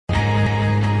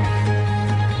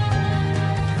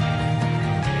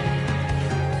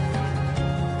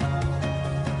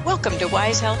Welcome to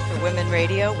Wise Health for Women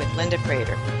Radio with Linda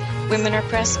Prater. Women are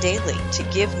pressed daily to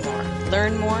give more,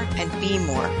 learn more, and be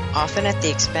more, often at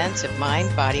the expense of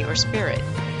mind, body, or spirit.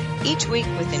 Each week,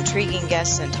 with intriguing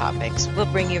guests and topics, we'll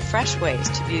bring you fresh ways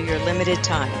to view your limited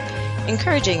time,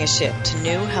 encouraging a shift to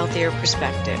new, healthier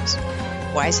perspectives.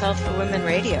 Wise Health for Women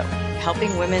Radio,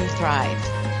 helping women thrive.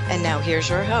 And now here's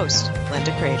your host,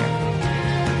 Linda Prater.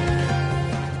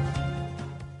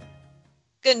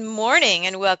 Good morning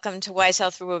and welcome to Wise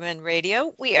Health for Women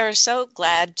Radio. We are so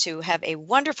glad to have a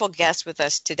wonderful guest with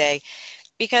us today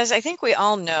because I think we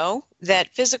all know that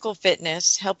physical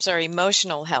fitness helps our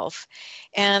emotional health.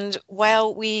 And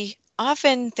while we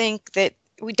often think that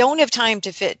we don't have time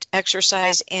to fit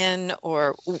exercise in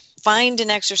or find an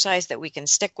exercise that we can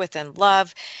stick with and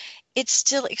love, it's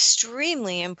still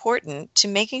extremely important to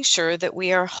making sure that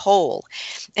we are whole.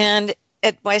 And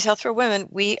at Wise Health for Women,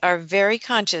 we are very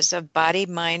conscious of body,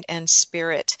 mind, and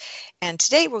spirit. And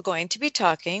today we're going to be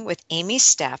talking with Amy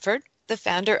Stafford, the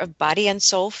founder of Body and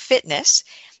Soul Fitness.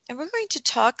 And we're going to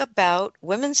talk about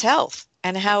women's health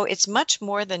and how it's much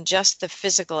more than just the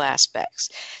physical aspects.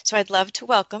 So I'd love to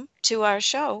welcome to our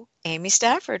show, Amy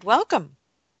Stafford. Welcome.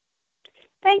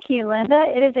 Thank you, Linda.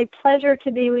 It is a pleasure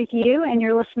to be with you and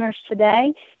your listeners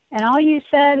today. And all you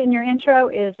said in your intro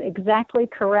is exactly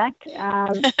correct.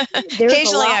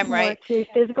 There's a lot more to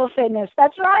physical fitness.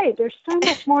 That's right. There's so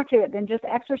much more to it than just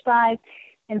exercise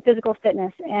and physical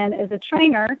fitness. And as a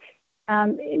trainer,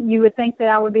 you would think that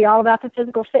I would be all about the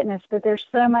physical fitness, but there's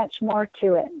so much more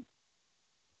to it.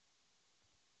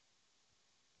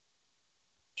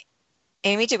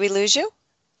 Amy, did we lose you?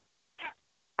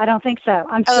 I don't think so.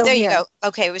 I'm still here. Oh, there you go.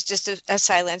 Okay, it was just a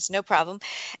silence. No problem.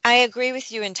 I agree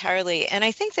with you entirely. And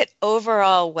I think that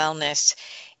overall wellness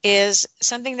is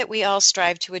something that we all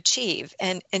strive to achieve.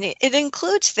 And it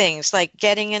includes things like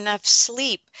getting enough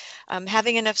sleep,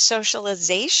 having enough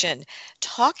socialization,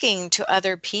 talking to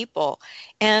other people.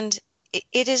 And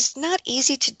it is not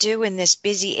easy to do in this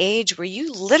busy age where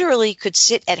you literally could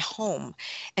sit at home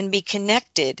and be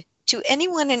connected to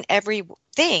anyone and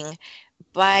everything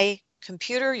by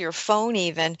computer, your phone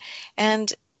even,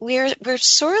 and we're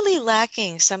sorely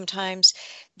lacking sometimes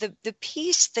the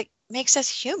piece that makes us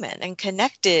human and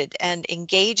connected and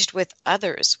engaged with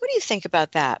others. What do you think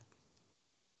about that?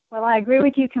 Well, I agree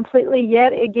with you completely.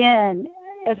 Yet again,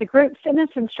 as a group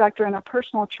fitness instructor and a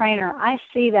personal trainer, I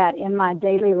see that in my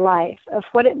daily life of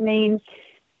what it means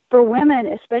for women,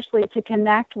 especially to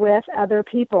connect with other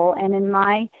people. And in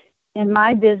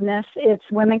my business, it's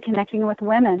women connecting with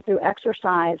women through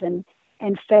exercise and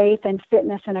faith and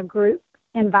fitness in a group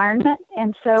environment.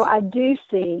 And so I do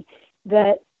see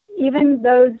that even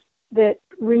those that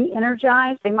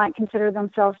re-energize, they might consider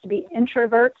themselves to be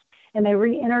introverts, and they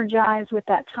re-energize with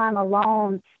that time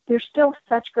alone, there's still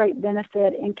such great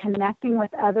benefit in connecting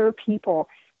with other people,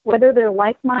 whether they're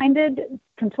like-minded,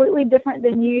 completely different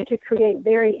than you, to create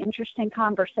very interesting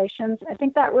conversations. I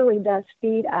think that really does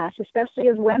feed us, especially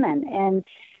as women. And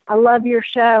I love your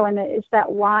show, and it's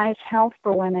that wise health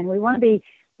for women. We want to be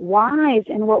wise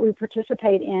in what we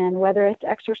participate in, whether it's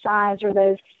exercise or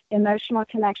those emotional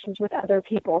connections with other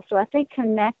people. So I think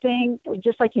connecting,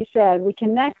 just like you said, we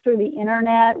connect through the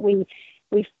internet, we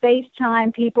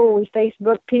FaceTime people, we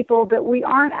Facebook people, but we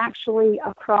aren't actually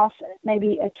across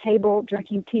maybe a table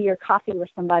drinking tea or coffee with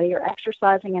somebody or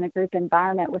exercising in a group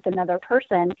environment with another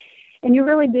person. And you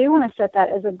really do want to set that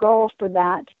as a goal for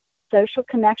that social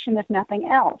connection, if nothing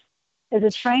else. As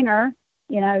a trainer,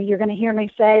 you're going to hear me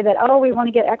say that, we want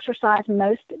to get exercise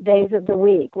most days of the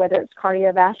week, whether it's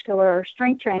cardiovascular or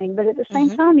strength training. But at the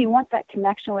same time, you want that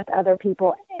connection with other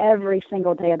people every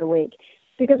single day of the week.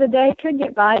 Because a day could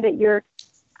get by that you're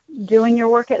doing your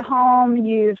work at home,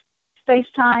 you've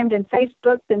FaceTimed and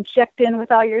Facebooked and checked in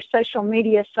with all your social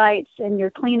media sites, and you're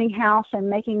cleaning house and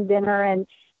making dinner, and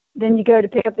then you go to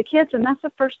pick up the kids, and that's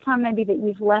the first time maybe that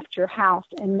you've left your house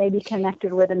and maybe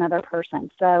connected with another person.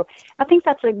 So I think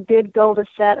that's a good goal to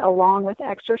set along with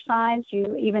exercise.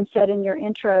 You even said in your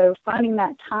intro, finding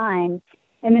that time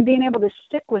and then being able to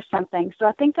stick with something. So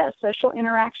I think that social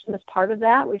interaction is part of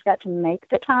that. We've got to make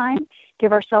the time,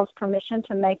 give ourselves permission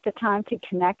to make the time to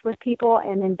connect with people,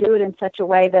 and then do it in such a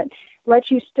way that lets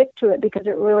you stick to it, because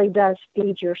it really does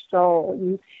feed your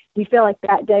soul. You feel like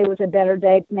that day was a better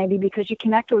day, maybe because you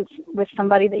connected with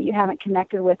somebody that you haven't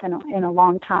connected with in a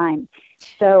long time.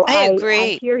 So I agree.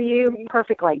 I hear you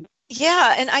perfectly.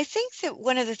 Yeah, and I think that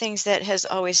one of the things that has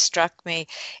always struck me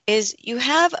is you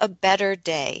have a better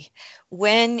day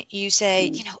when you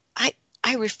say,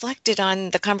 I reflected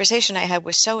on the conversation I had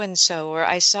with so-and-so, or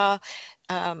I saw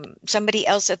somebody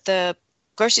else at the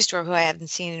grocery store who I haven't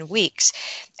seen in weeks.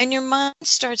 And your mind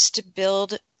starts to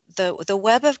build the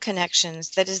web of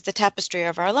connections that is the tapestry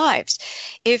of our lives.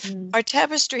 If our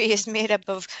tapestry is made up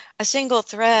of a single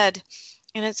thread,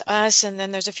 and it's us, and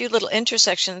then there's a few little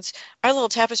intersections, our little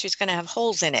tapestry is going to have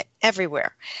holes in it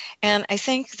everywhere. And I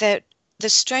think that the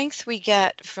strength we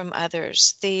get from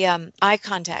others, the eye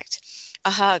contact,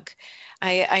 a hug,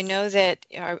 I know that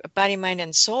our body, mind,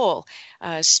 and soul,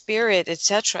 spirit,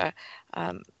 etc.,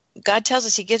 God tells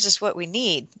us he gives us what we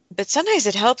need, but sometimes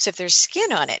it helps if there's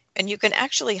skin on it and you can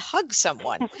actually hug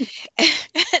someone.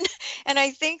 and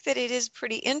I think that it is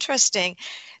pretty interesting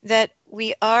that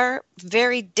we are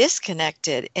very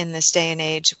disconnected in this day and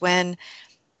age when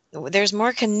there's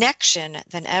more connection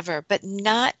than ever, but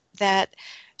not that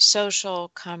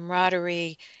social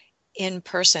camaraderie in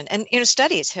person. And,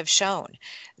 studies have shown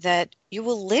that you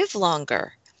will live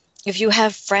longer if you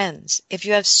have friends, if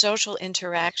you have social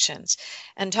interactions.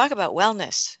 And talk about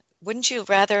wellness. Wouldn't you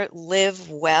rather live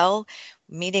well,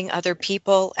 meeting other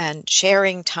people and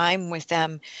sharing time with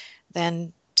them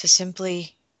than to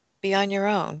simply be on your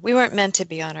own? We weren't meant to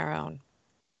be on our own.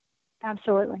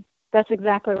 Absolutely. That's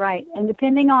exactly right. And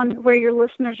depending on where your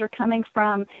listeners are coming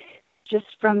from, just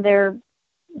from their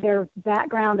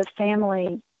background of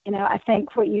family, I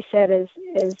think what you said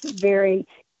is very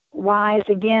wise.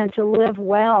 Again, to live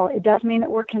well, it does mean that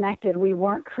we're connected. We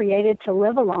weren't created to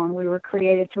live alone. We were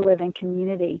created to live in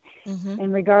community.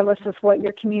 And regardless of what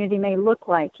your community may look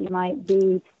like, you might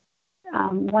be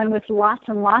one with lots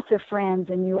and lots of friends,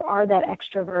 and you are that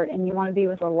extrovert, and you want to be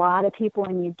with a lot of people,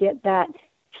 and you get that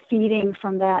feeding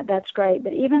from that. That's great.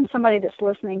 But even somebody that's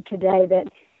listening today that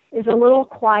is a little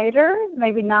quieter,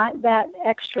 maybe not that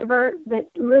extrovert, but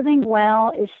living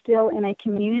well is still in a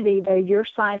community, though your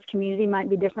size community might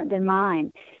be different than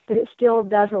mine, but it still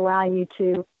does allow you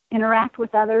to interact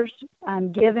with others,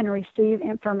 give and receive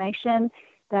information,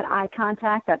 that eye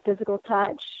contact, that physical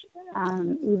touch,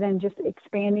 even just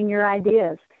expanding your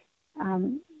ideas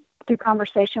through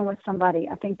conversation with somebody.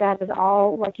 I think that is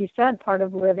all, like you said, part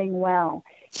of living well.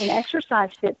 And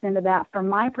exercise fits into that from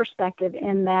my perspective,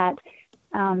 in that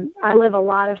I live a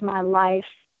lot of my life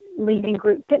leading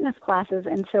group fitness classes,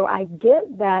 and so I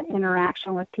get that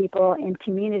interaction with people in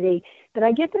community, but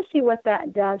I get to see what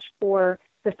that does for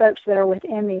the folks that are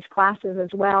within these classes as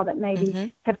well, that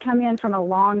maybe have come in from a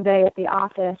long day at the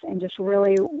office and just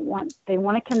really want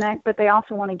to connect, but they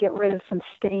also want to get rid of some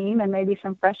steam and maybe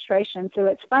some frustration. So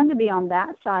it's fun to be on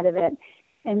that side of it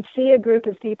and see a group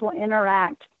of people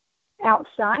interact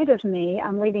outside of me.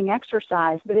 I'm leading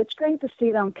exercise, but it's great to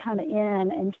see them come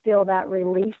in and feel that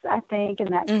release, I think,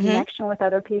 and that connection with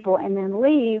other people, and then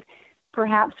leave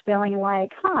perhaps feeling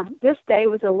like, this day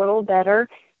was a little better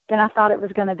than I thought it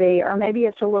was going to be, or maybe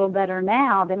it's a little better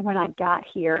now than when I got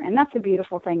here. And that's a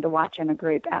beautiful thing to watch in a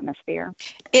group atmosphere.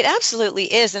 It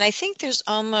absolutely is. And I think there's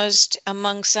almost,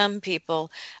 among some people,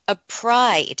 a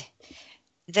pride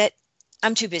that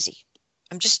I'm too busy.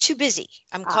 I'm just too busy.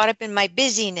 I'm caught up in my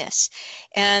busyness.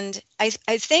 And I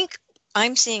think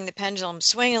I'm seeing the pendulum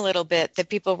swing a little bit, that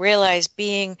people realize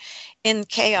being in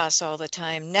chaos all the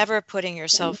time, never putting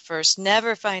yourself first,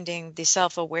 never finding the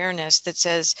self-awareness that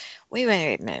says, wait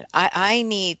a minute, I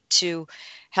need to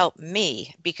help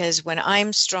me, because when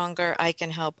I'm stronger, I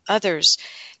can help others.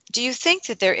 Do you think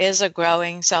that there is a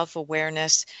growing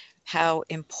self-awareness, how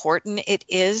important it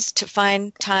is to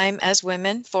find time as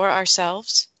women for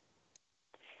ourselves?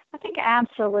 I think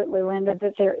absolutely, Linda,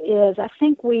 that there is. I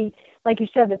think we, like you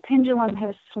said, the pendulum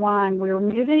has swung. We're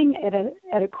moving at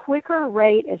a quicker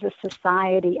rate as a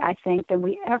society, I think, than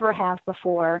we ever have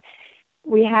before.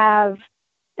 We have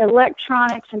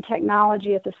electronics and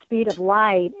technology at the speed of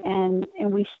light, and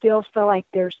we still feel like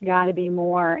there's got to be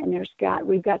more, and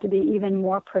we've got to be even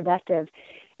more productive.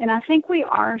 And I think we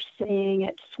are seeing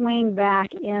it swing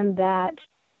back in that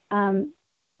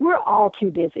we're all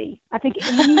too busy. I think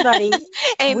anybody,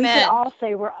 we can all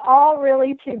say we're all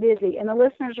really too busy. And the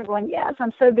listeners are going, yes,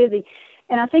 I'm so busy.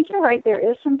 And I think you're right. There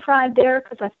is some pride there,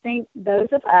 because I think those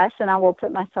of us, and I will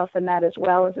put myself in that as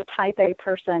well, as a type A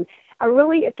person, I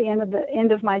really, at the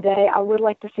end of my day, I would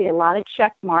like to see a lot of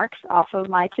check marks off of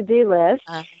my to-do list.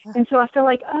 And so I feel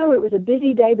like, it was a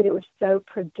busy day, but it was so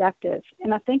productive.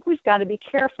 And I think we've got to be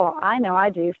careful. I know I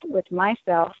do with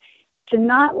myself, to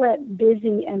not let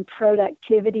busy and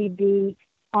productivity be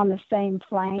on the same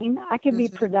plane. I could be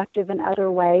productive in other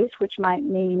ways, which might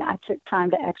mean I took time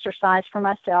to exercise for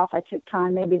myself. I took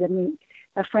time maybe to meet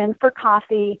a friend for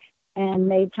coffee and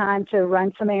made time to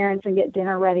run some errands and get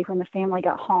dinner ready when the family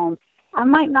got home. I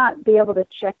might not be able to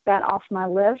check that off my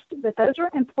list, but those are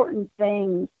important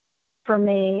things for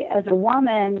me as a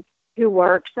woman who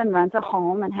works and runs a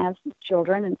home and has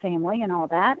children and family and all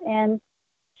that. And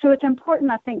so it's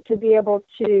important, I think, to be able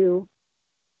to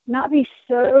not be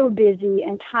so busy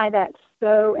and tie that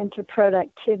so into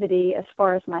productivity as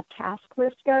far as my task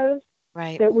list goes,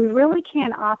 Right. that we really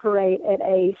can operate at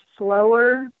a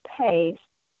slower pace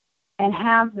and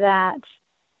have that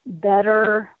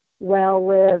better,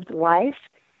 well-lived life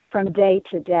from day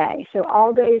to day. So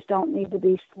all days don't need to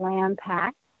be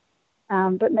slam-packed,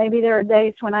 but maybe there are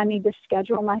days when I need to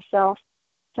schedule myself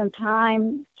some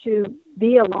time to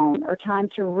be alone or time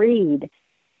to read.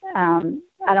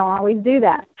 I don't always do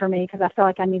that for me because I feel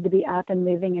like I need to be up and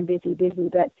moving and busy,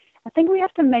 but I think we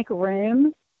have to make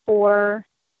room for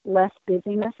less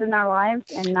busyness in our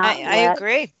lives and not I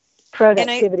agree.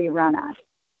 Productivity run us.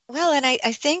 Well, and I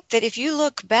think that if you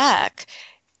look back,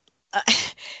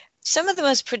 some of the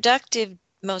most productive,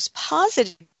 most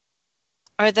positive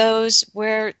are those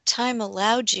where time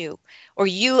allowed you, or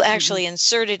you actually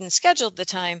inserted and scheduled the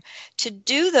time to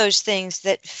do those things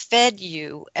that fed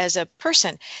you as a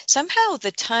person. Somehow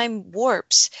the time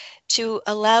warps to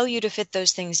allow you to fit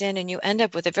those things in, and you end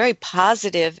up with a very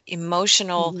positive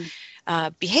emotional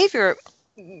behavior,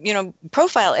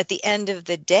 profile at the end of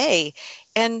the day.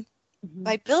 And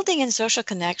by building in social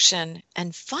connection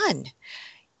and fun,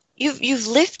 you've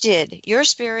lifted your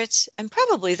spirits and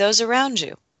probably those around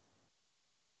you.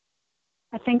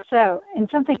 I think so. And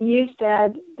something you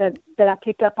said that I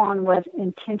picked up on was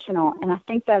intentional, and I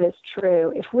think that is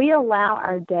true. If we allow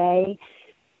our day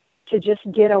to just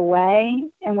get away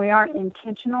and we aren't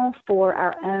intentional for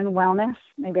our own wellness,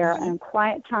 maybe our own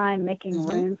quiet time, making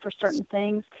room for certain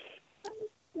things,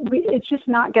 it's just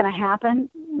not going to happen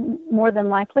more than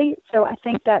likely. So I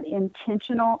think that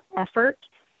intentional effort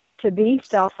to be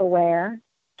self-aware,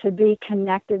 to be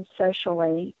connected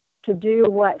socially, to do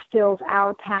what fills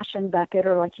our passion bucket,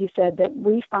 or like you said, that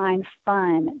we find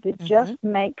fun, that just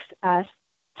makes us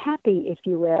happy, if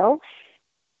you will,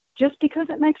 just because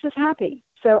it makes us happy.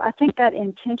 So I think that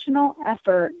intentional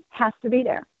effort has to be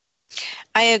there.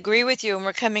 I agree with you, and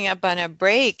we're coming up on a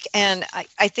break, and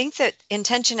I think that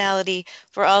intentionality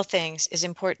for all things is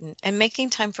important, and making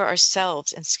time for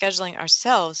ourselves and scheduling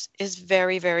ourselves is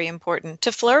very, very important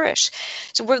to flourish.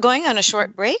 So we're going on a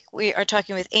short break. We are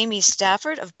talking with Amy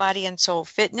Stafford of Body and Soul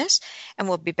Fitness, and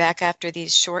we'll be back after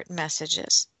these short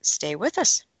messages. Stay with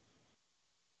us.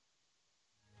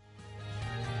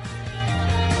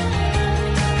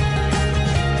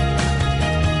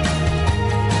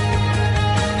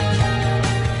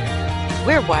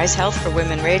 We're Wise Health for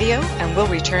Women Radio, and we'll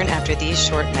return after these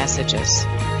short messages.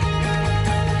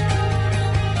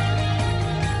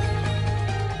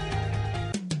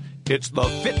 It's the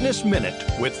Fitness Minute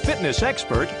with fitness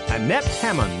expert Annette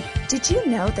Hammond. Did you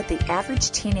know that the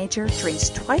average teenager drinks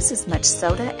twice as much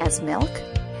soda as milk?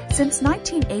 Since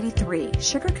 1983,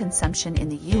 sugar consumption in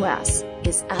the U.S.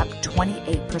 is up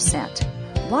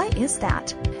 28%. Why is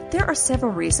that? There are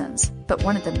several reasons, but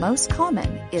one of the most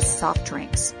common is soft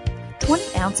drinks.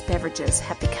 20-ounce beverages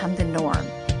have become the norm,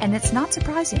 and it's not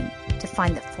surprising to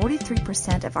find that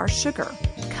 43% of our sugar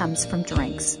comes from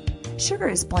drinks. Sugar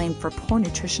is blamed for poor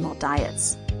nutritional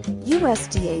diets.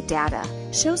 USDA data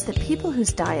shows that people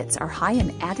whose diets are high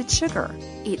in added sugar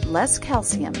eat less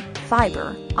calcium,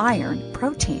 fiber, iron,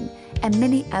 protein, and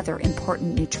many other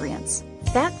important nutrients.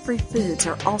 Fat-free foods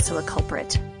are also a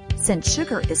culprit. Since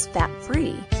sugar is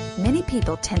fat-free, many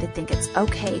people tend to think it's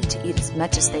okay to eat as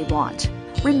much as they want.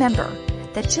 Remember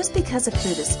that just because a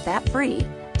food is fat-free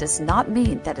does not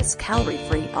mean that it's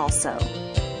calorie-free also.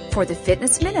 For the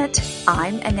Fitness Minute,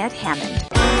 I'm Annette Hammond.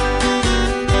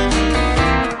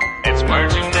 It's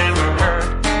words you never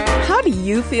heard. How do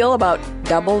you feel about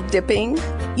double dipping?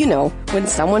 You know, when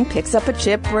someone picks up a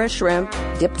chip or a shrimp,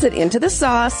 dips it into the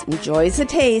sauce, enjoys the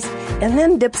taste, and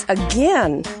then dips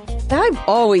again. I've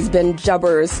always been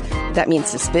jubbers, that means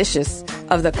suspicious,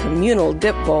 of the communal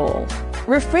dip bowl.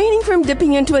 Refraining from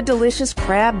dipping into a delicious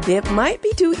crab dip might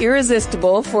be too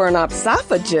irresistible for an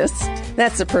opsophagist.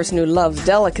 That's a person who loves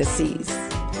delicacies.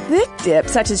 Thick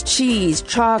dips such as cheese,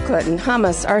 chocolate, and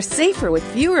hummus are safer with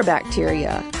fewer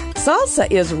bacteria.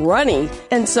 Salsa is runny,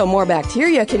 and so more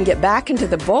bacteria can get back into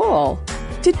the bowl.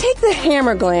 To take the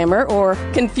hammer glamour or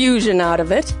confusion out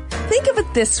of it, think of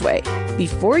it this way.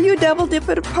 Before you double dip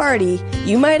at a party,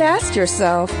 you might ask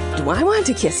yourself, do I want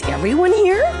to kiss everyone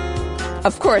here?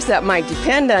 Of course, that might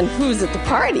depend on who's at the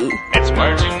party. It's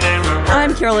words you never heard.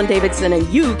 I'm Carolyn Davidson, and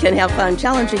you can have fun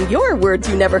challenging your words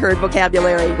you never heard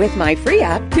vocabulary with my free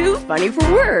app, Too Funny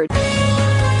for Words.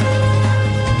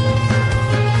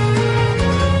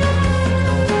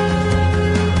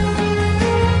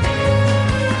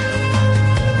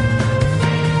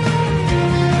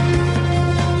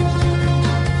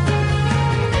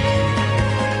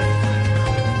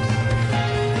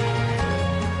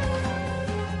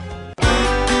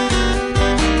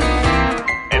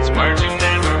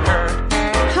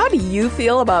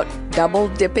 feel about double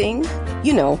dipping?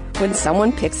 You know, when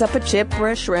someone picks up a chip or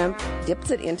a shrimp,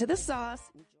 dips it into the sauce.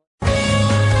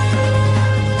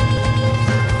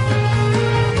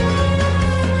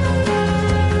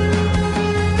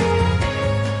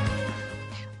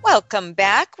 Welcome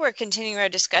back. We're continuing our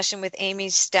discussion with Amy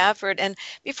Stafford. And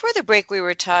before the break, we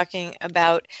were talking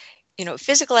about,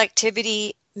 physical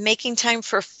activity, making time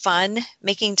for fun,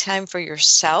 making time for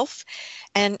yourself,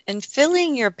 and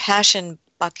filling your passion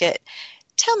bucket.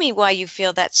 Tell me why you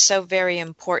feel that's so very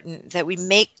important that we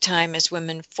make time as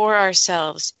women for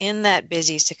ourselves in that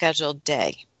busy scheduled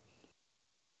day.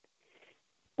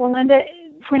 Well, Linda,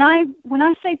 when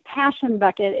I say passion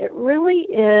bucket, it really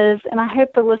is, and I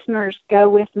hope the listeners go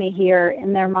with me here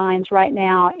in their minds right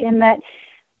now, in that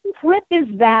what is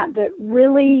that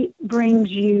really brings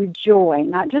you joy?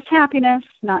 Not just happiness,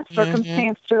 not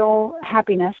circumstantial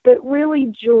happiness, but really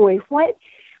joy. What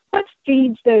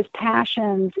feeds those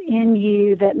passions in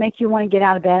you that make you want to get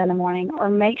out of bed in the morning, or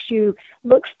makes you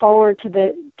look forward to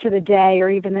the day or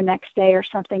even the next day or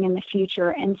something in the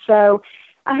future? And so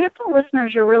I hope the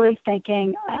listeners are really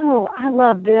thinking, oh, I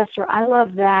love this or I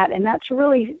love that. And that's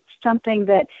really something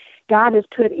that God has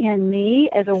put in me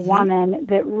as a woman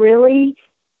that really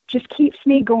just keeps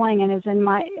me going and is in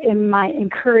my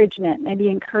encouragement, maybe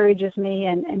encourages me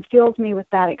and fills me with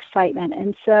that excitement.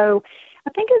 And so I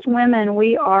think as women,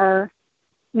 we are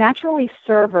naturally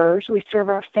servers. We serve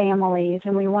our families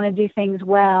and we want to do things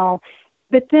well.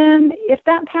 But then if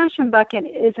that passion bucket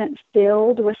isn't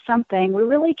filled with something, we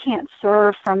really can't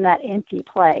serve from that empty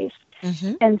place.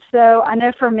 Mm-hmm. And so I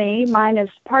know for me,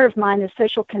 part of mine is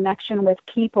social connection with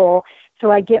people.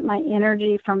 So I get my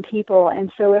energy from people.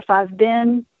 And so if I've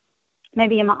been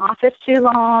maybe in my office too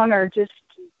long or just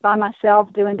by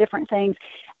myself doing different things,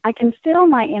 I can feel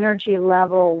my energy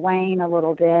level wane a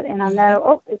little bit. And I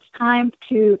know, it's time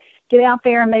to get out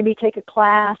there and maybe take a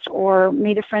class or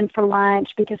meet a friend for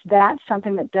lunch, because that's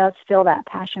something that does fill that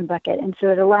passion bucket. And so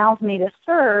it allows me to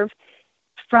serve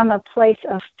from a place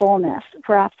of fullness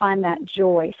where I find that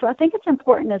joy. So I think it's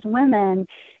important as women,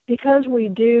 because we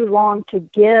do long to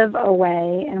give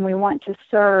away and we want to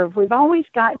serve, we've always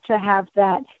got to have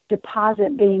that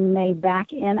deposit being made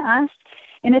back in us.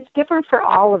 And it's different for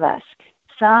all of us.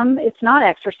 Some, it's not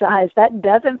exercise. That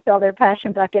doesn't fill their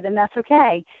passion bucket, and that's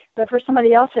okay. But for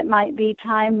somebody else, it might be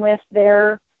time with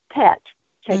their pet,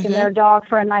 taking their dog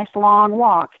for a nice long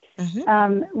walk,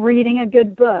 reading a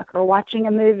good book, or watching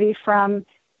a movie from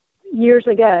years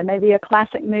ago, maybe a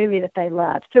classic movie that they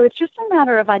love. So it's just a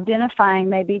matter of identifying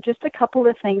maybe just a couple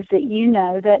of things that you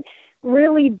know that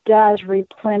really does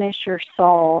replenish your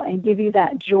soul and give you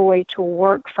that joy to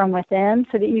work from within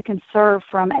so that you can serve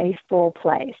from a full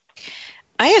place.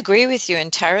 I agree with you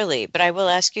entirely, but I will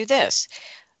ask you this.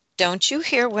 Don't you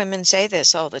hear women say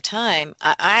this all the time?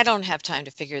 I don't have time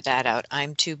to figure that out.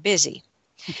 I'm too busy.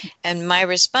 And my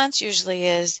response usually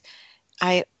is,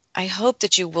 I hope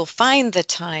that you will find the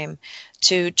time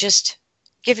to just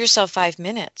give yourself 5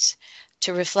 minutes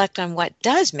to reflect on what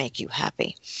does make you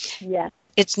happy. Yes.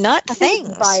 It's not things.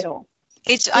 It's vital.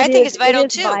 I think it's vital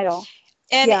too. Vital.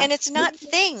 And it's not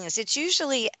things. It's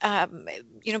usually,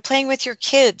 playing with your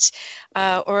kids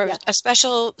or a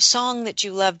special song that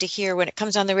you love to hear when it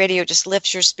comes on the radio, just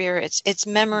lifts your spirits. It's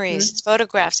memories, it's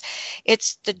photographs,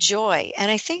 it's the joy. And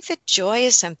I think that joy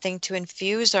is something to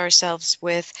infuse ourselves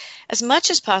with as much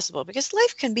as possible, because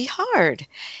life can be hard.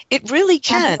 It really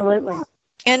can. Absolutely.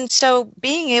 And so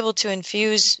being able to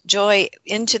infuse joy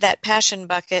into that passion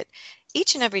bucket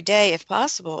each and every day, if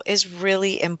possible, is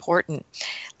really important.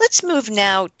 Let's move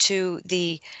now to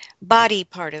the body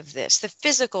part of this, the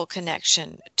physical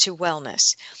connection to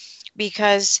wellness,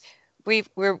 because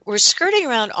we're skirting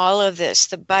around all of this,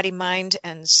 the body, mind,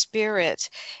 and spirit,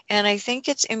 and I think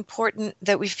it's important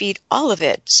that we feed all of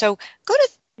it. So go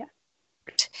to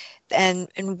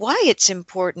and why it's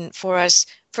important for us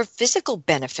for physical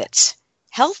benefits,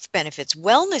 health benefits,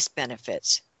 wellness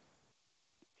benefits.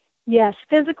 Yes,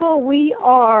 physical,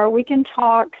 we can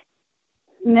talk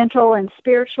mental and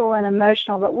spiritual and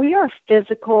emotional, but we are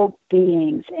physical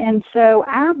beings. And so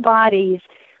our bodies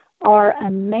are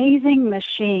amazing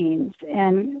machines.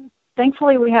 And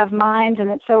thankfully we have minds, and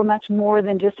it's so much more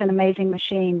than just an amazing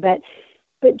machine. But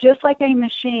just like a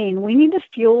machine, we need to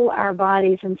fuel our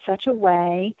bodies in such a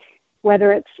way,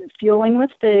 whether it's fueling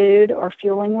with food or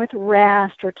fueling with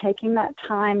rest or taking that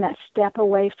time, that step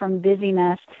away from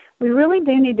busyness. We really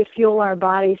do need to fuel our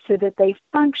bodies so that they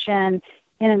function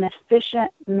in an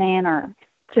efficient manner.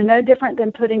 So no different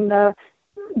than putting the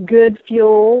good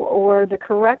fuel or the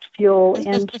correct fuel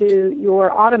into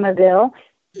your automobile.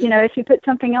 if you put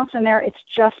something else in there, it's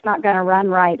just not going to run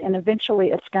right, and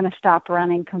eventually it's going to stop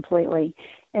running completely.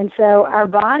 And so our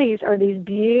bodies are these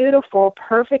beautiful,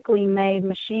 perfectly made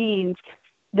machines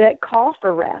that call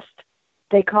for rest.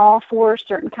 They call for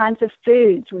certain kinds of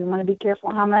foods. We want to be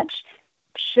careful how much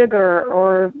sugar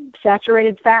or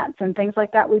saturated fats and things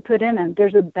like that we put in them.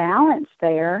 There's a balance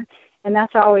there, and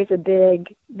that's always a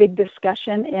big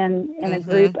discussion in a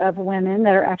group of women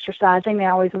that are exercising. They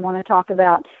always want to talk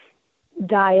about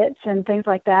diets and things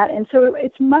like that. And so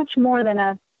it's much more than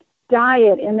a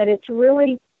diet in that it's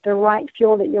really the right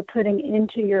fuel that you're putting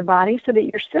into your body so that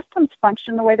your systems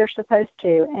function the way they're supposed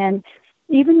to. And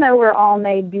even though we're all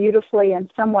made beautifully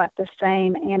and somewhat the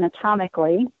same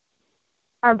anatomically,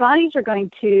 our bodies are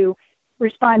going to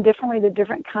respond differently to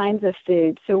different kinds of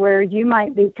food. So where you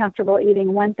might be comfortable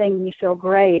eating one thing and you feel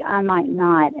great, I might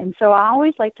not. And so I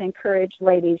always like to encourage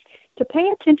ladies to pay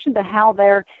attention to how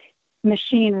their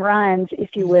machine runs,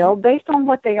 if you will, based on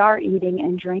what they are eating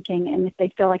and drinking and if they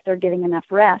feel like they're getting enough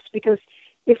rest. Because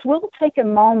if we'll take a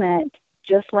moment,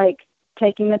 just like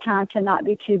taking the time to not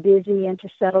be too busy and to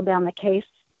settle down the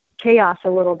chaos a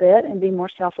little bit and be more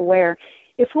self-aware,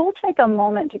 if we'll take a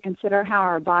moment to consider how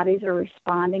our bodies are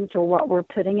responding to what we're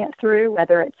putting it through,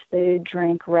 whether it's food,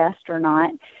 drink, rest, or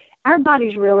not, our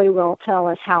bodies really will tell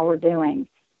us how we're doing.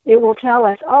 It will tell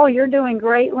us, oh, you're doing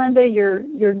great, Linda. You're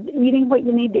eating what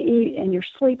you need to eat and you're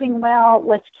sleeping well.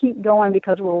 Let's keep going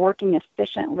because we're working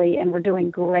efficiently and we're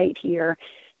doing great here.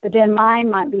 But then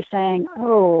mine might be saying,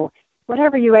 oh,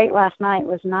 whatever you ate last night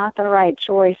was not the right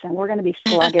choice and we're going to be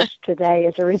sluggish today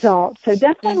as a result. So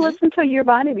definitely listen to your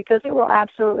body because it will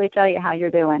absolutely tell you how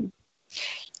you're doing.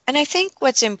 And I think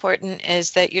what's important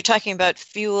is that you're talking about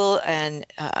fuel and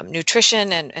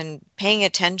nutrition and paying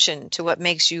attention to what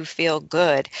makes you feel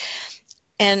good.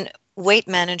 And weight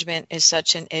management is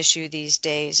such an issue these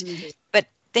days. But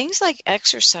things like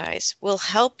exercise will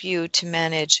help you to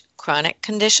manage chronic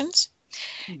conditions.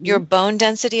 Your bone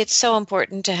density, it's so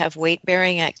important to have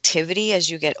weight-bearing activity as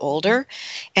you get older.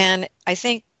 And I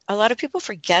think a lot of people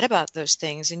forget about those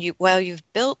things. And while you've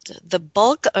built the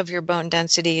bulk of your bone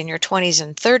density in your 20s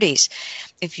and 30s,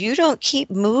 if you don't keep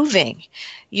moving,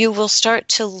 you will start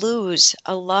to lose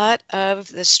a lot of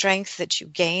the strength that you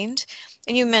gained.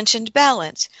 And you mentioned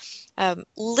balance.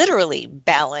 Literally,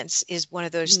 balance is one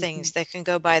of those things that can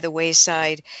go by the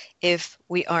wayside if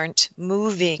we aren't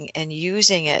moving and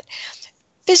using it.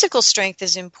 Physical strength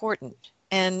is important,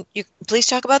 and you please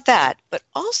talk about that, but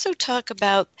also talk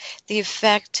about the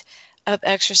effect of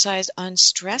exercise on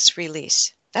stress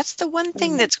release. That's the one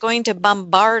thing that's going to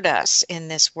bombard us in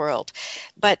this world,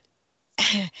 but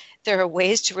there are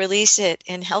ways to release it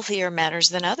in healthier manners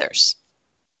than others.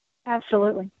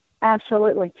 Absolutely.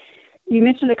 Absolutely. You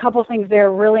mentioned a couple of things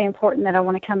there really important that I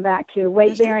want to come back to.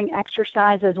 Weight-bearing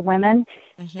exercise as women,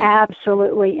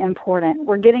 absolutely important.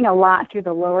 We're getting a lot through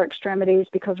the lower extremities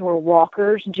because we're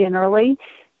walkers generally.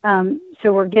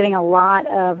 So we're getting a lot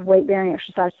of weight-bearing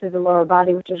exercise through the lower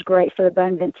body, which is great for the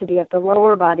bone density of the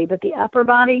lower body. But the upper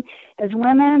body, as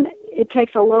women, it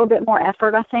takes a little bit more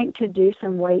effort, I think, to do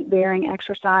some weight-bearing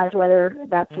exercise, whether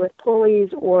that's with pulleys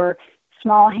or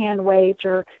small hand weights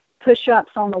or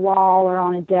push-ups on the wall or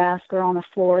on a desk or on the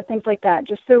floor, things like that,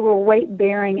 just so we're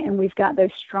weight-bearing and we've got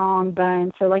those strong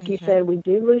bones. So like you said, we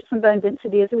do lose some bone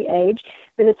density as we age,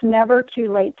 but it's never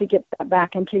too late to get that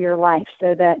back into your life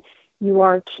so that you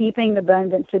are keeping the bone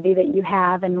density that you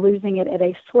have and losing it at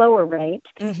a slower rate.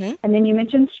 And then you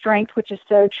mentioned strength, which is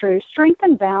so true. Strength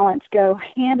and balance go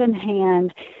hand in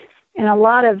hand in a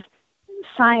lot of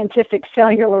scientific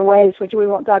cellular ways, which we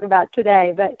won't talk about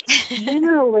today, but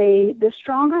generally, the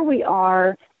stronger we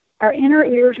are, our inner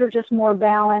ears are just more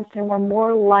balanced and we're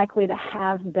more likely to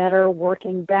have better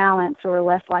working balance, or we're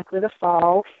less likely to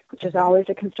fall, which is always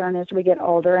a concern as we get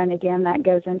older. And again, that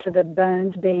goes into the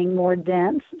bones being more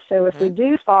dense. So if we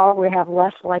do fall, we have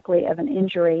less likely of an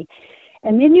injury.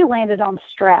 And then you landed on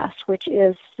stress, which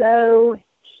is so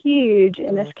huge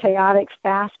in this chaotic,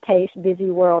 fast-paced, busy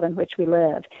world in which we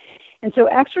live. And so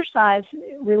exercise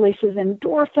releases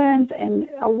endorphins, and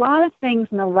a lot of things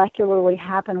molecularly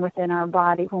happen within our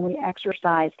body when we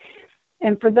exercise.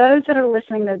 And for those that are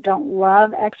listening that don't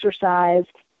love exercise,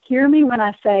 hear me when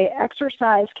I say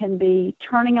exercise can be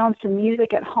turning on some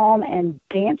music at home and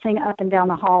dancing up and down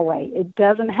the hallway. It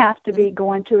doesn't have to be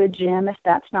going to a gym if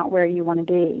that's not where you want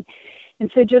to be.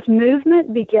 And so just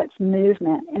movement begets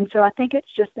movement. And so I think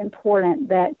it's just important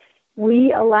that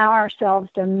we allow ourselves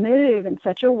to move in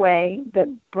such a way that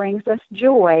brings us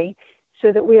joy,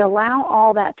 so that we allow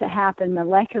all that to happen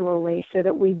molecularly so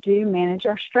that we do manage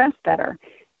our stress better.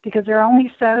 because there are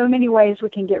only so many ways we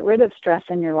can get rid of stress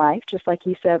in your life. Just like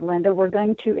you said, Linda, we're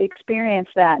going to experience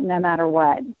that no matter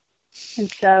what.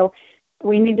 And so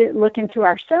we need to look into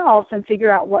ourselves and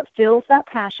figure out what fills that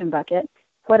passion bucket,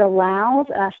 what allows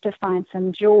us to find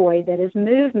some joy that is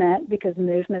movement, because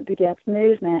movement begets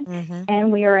movement,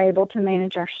 and we are able to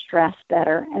manage our stress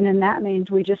better. And then that means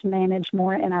we just manage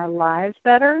more in our lives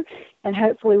better, and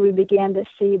hopefully we begin to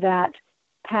see that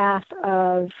path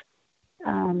of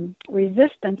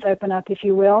resistance open up, if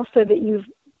you will, so that you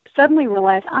suddenly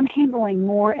realize I'm handling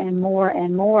more and more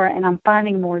and more, and I'm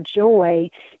finding more joy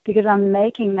because I'm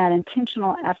making that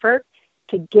intentional effort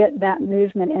to get that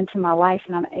movement into my life,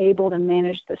 and I'm able to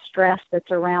manage the stress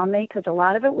that's around me, because a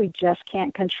lot of it we just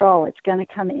can't control. It's going to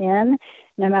come in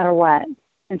no matter what.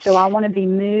 And so I want to be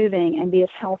moving and be as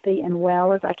healthy and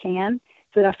well as I can,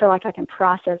 so that I feel like I can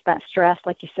process that stress,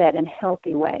 like you said, in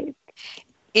healthy ways.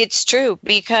 It's true,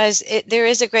 because there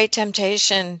is a great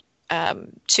temptation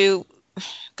to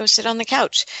go sit on the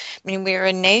couch. I mean, we're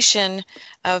a nation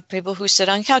of people who sit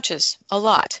on couches a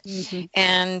lot.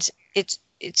 And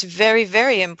it's very,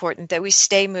 very important that we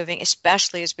stay moving,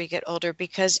 especially as we get older,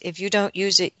 because if you don't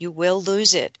use it, you will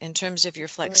lose it in terms of your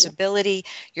flexibility,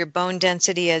 your bone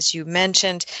density, as you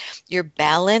mentioned, your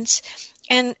balance.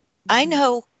 And I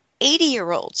know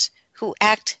 80-year-olds who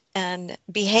act and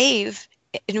behave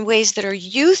in ways that are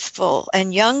youthful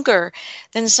and younger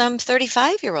than some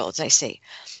 35-year-olds I see.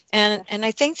 And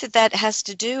I think that has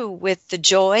to do with the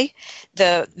joy,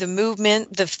 the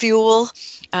movement, the fuel,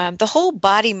 the whole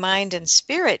body, mind, and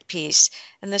spirit piece,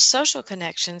 and the social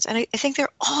connections. And I think they're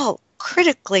all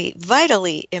critically,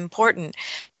 vitally important.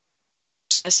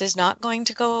 This is not going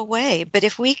to go away. But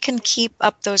if we can keep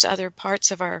up those other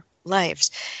parts of our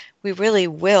lives, we really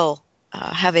will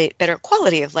have a better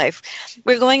quality of life.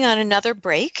 We're going on another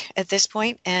break at this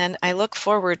point, and I look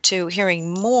forward to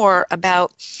hearing more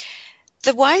about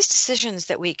the wise decisions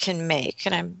that we can make.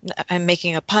 And I'm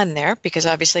making a pun there, because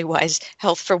obviously wise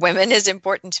health for women is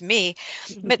important to me,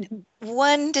 but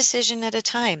one decision at a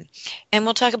time. And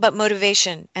we'll talk about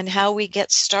motivation and how we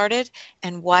get started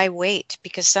and why wait,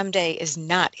 because someday is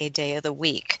not a day of the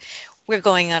week. We're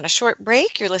going on a short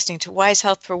break. You're listening to Wise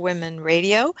Health for Women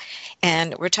Radio,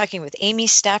 and we're talking with Amy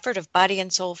Stafford of Body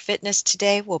and Soul Fitness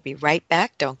today. We'll be right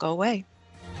back. Don't go away.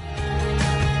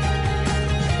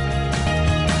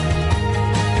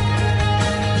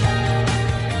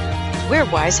 We're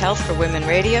Wise Health for Women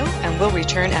Radio, and we'll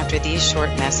return after these short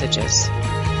messages.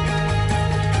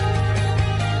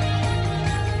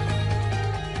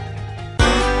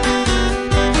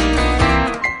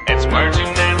 It's words you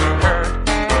never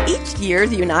heard. Each year,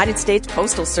 the United States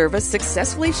Postal Service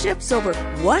successfully ships over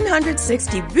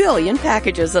 160 billion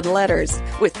packages and letters,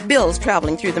 with bills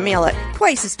traveling through the mail at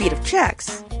twice the speed of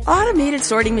checks. Automated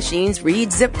sorting machines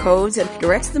read zip codes and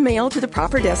directs the mail to the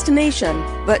proper destination.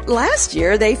 But last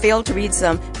year, they failed to read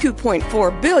some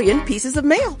 2.4 billion pieces of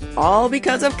mail, all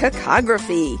because of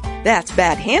cacography. That's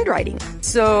bad handwriting.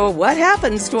 So what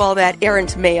happens to all that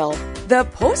errant mail? The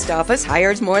post office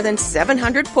hires more than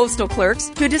 700 postal clerks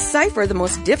to decipher the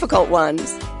most difficult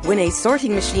ones. When a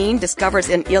sorting machine discovers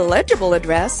an illegible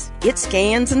address, it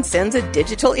scans and sends a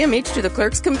digital image to the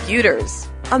clerk's computers.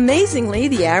 Amazingly,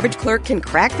 the average clerk can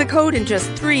crack the code in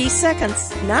just 3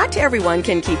 seconds. Not everyone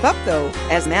can keep up, though,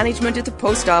 as management at the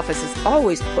post office is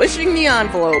always pushing the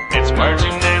envelope. It's words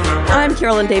you never heard. I'm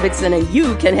Carolyn Davidson, and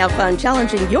you can have fun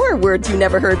challenging your words you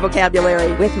never heard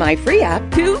vocabulary with my free app,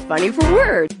 Too Funny for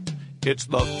Words. It's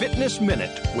the Fitness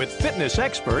Minute with fitness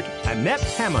expert Annette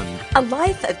Hammond. A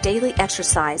life of daily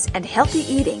exercise and healthy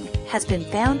eating has been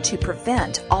found to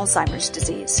prevent Alzheimer's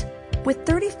disease. With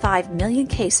 35 million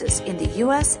cases in the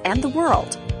U.S. and the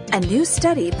world, a new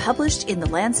study published in The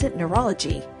Lancet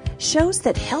Neurology shows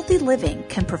that healthy living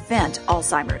can prevent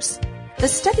Alzheimer's. The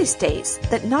study states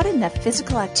that not enough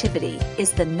physical activity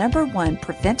is the number one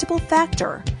preventable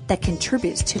factor that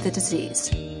contributes to the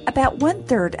disease. About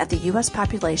 1/3 of the U.S.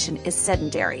 population is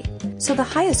sedentary, so the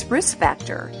highest risk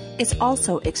factor is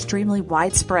also extremely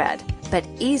widespread, but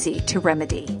easy to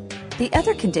remedy. The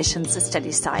other conditions the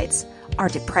study cites are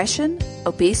depression,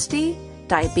 obesity,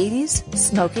 diabetes,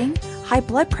 smoking, high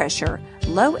blood pressure,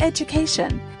 low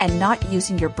education, and not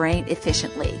using your brain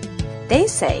efficiently. They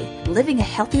say living a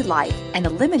healthy life and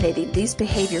eliminating these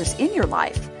behaviors in your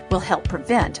life will help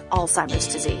prevent Alzheimer's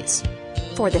disease.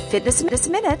 For the Fitness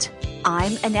Minute,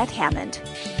 I'm Annette Hammond.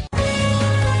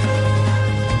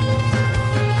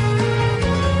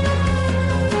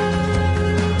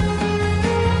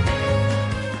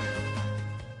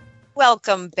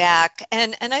 Welcome back.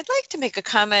 And I'd like to make a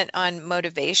comment on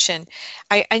motivation.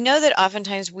 I know that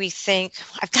oftentimes we think,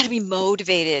 I've got to be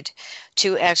motivated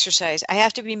to exercise. I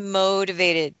have to be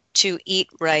motivated to eat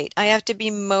right. I have to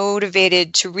be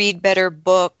motivated to read better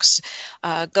books,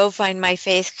 go find my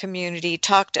faith community,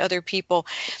 talk to other people.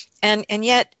 And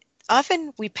yet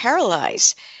often we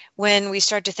paralyze when we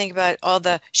start to think about all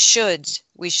the shoulds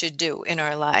we should do in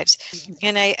our lives.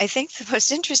 And I think the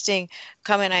most interesting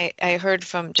comment I heard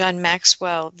from John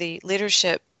Maxwell, the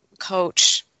leadership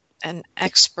coach and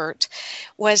expert,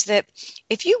 was that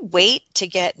if you wait to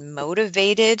get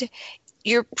motivated,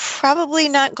 you're probably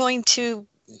not going to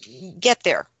get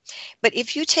there. But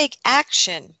if you take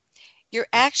action, your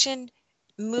action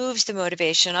moves the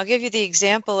motivation. I'll give you the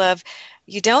example of,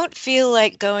 you don't feel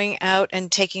like going out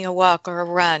and taking a walk or a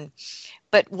run,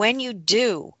 but when you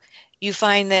do, you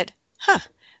find that,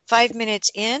 5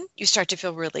 minutes in, you start to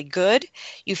feel really good,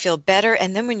 you feel better,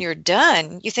 and then when you're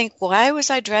done, you think, why was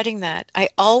I dreading that? I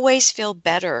always feel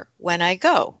better when I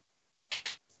go.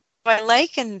 I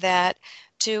liken that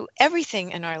to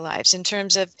everything in our lives in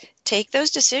terms of take those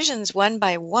decisions one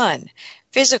by one,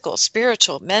 physical,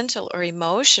 spiritual, mental, or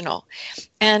emotional,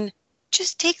 and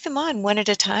just take them on one at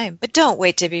a time. But don't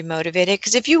wait to be motivated,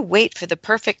 because if you wait for the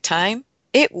perfect time,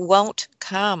 it won't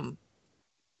come.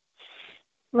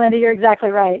 Linda, you're exactly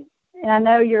right. And I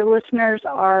know your listeners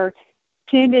are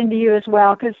tuned into you as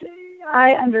well, because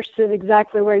I understood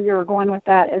exactly where you were going with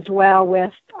that as well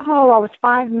with, I was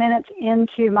 5 minutes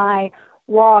into my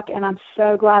walk and I'm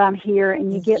so glad I'm here.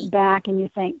 And you get back and you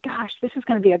think, gosh, this is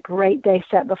going to be a great day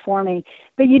set before me.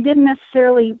 But you didn't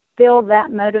necessarily feel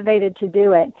that motivated to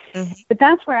do it. Mm-hmm. But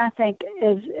that's where I think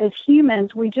as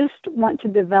humans, we just want to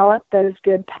develop those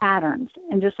good patterns.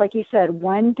 And just like you said,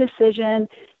 one decision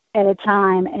at a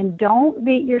time, and don't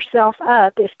beat yourself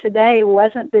up if today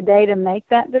wasn't the day to make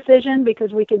that decision,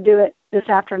 because we could do it this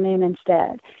afternoon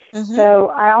instead. Mm-hmm. So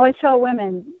I always tell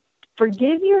women,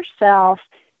 forgive yourself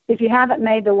if you haven't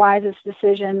made the wisest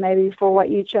decision, maybe for what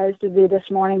you chose to do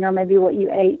this morning, or maybe what you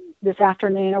ate this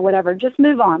afternoon or whatever. Just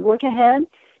move on. Look ahead.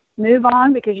 Move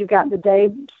on, because you've got the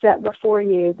day set before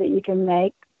you that you can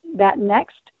make that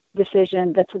next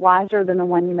decision that's wiser than the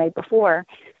one you made before.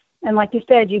 And like you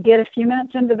said, you get a few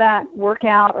minutes into that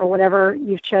workout or whatever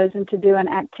you've chosen to do, an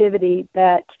activity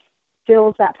that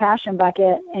fills that passion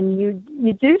bucket, and you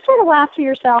do sort of laugh to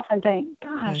yourself and think,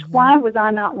 gosh, mm-hmm. why was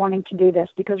I not wanting to do this?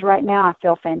 Because right now I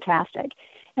feel fantastic.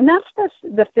 And that's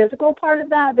the physical part of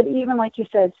that, but even like you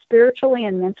said, spiritually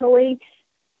and mentally,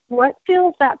 what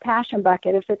fills that passion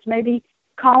bucket? If it's maybe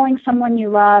calling someone you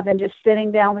love and just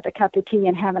sitting down with a cup of tea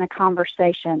and having a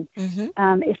conversation,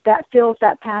 mm-hmm. If that fills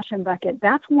that passion bucket,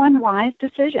 that's one wise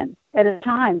decision at a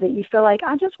time that you feel like,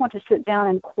 I just want to sit down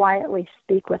and quietly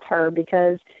speak with her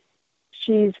because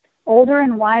she's older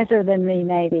and wiser than me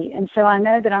maybe. And so I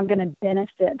know that I'm going to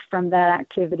benefit from that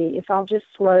activity if I'll just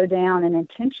slow down and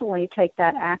intentionally take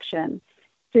that action.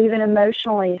 So even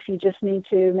emotionally, if you just need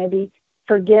to maybe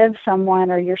forgive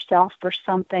someone or yourself for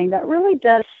something, that really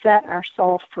does set our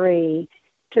soul free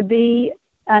to be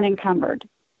unencumbered,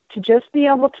 to just be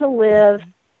able to live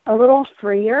a little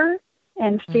freer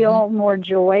and feel mm-hmm. more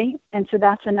joy. And so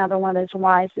that's another one of those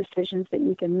wise decisions that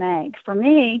you can make. For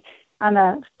me, I'm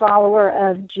a follower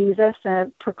of Jesus, a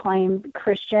proclaimed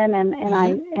Christian, and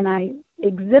mm-hmm. I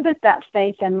exhibit that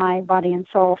faith in my body and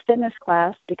soul fitness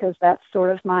class, because that's sort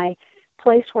of my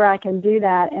place where I can do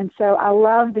that. And so I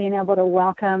love being able to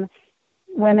welcome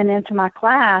women into my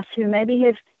class who maybe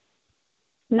have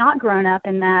not grown up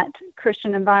in that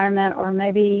Christian environment, or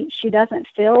maybe she doesn't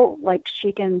feel like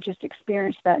she can just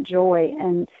experience that joy.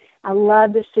 And I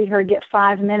love to see her get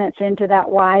 5 minutes into that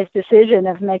wise decision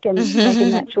of making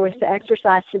that choice to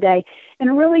exercise today,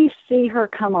 and really see her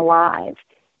come alive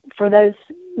for those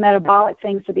metabolic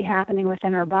things to be happening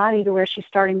within her body, to where she's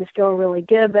starting to feel really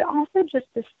good, but also just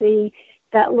to see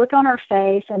that look on her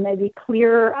face and maybe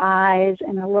clearer eyes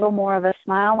and a little more of a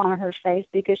smile on her face,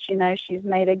 because she knows she's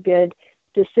made a good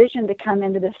decision to come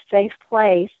into this safe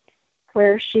place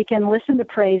where she can listen to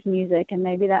praise music, and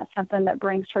maybe that's something that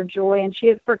brings her joy, and she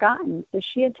had forgotten. So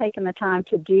she had taken the time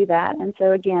to do that. And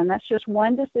so again, that's just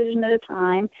one decision at a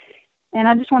time. And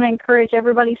I just want to encourage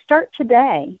everybody, start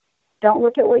today. Don't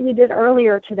look at what you did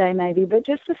earlier today maybe, but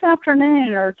just this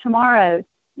afternoon or tomorrow,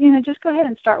 just go ahead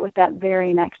and start with that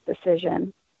very next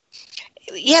decision.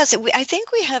 Yes, I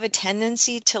think we have a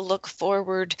tendency to look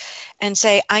forward and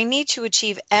say, I need to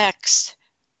achieve X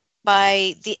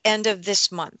by the end of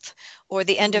this month or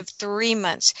the end of 3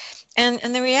 months. And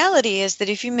the reality is that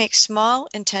if you make small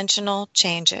intentional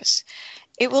changes,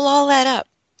 it will all add up.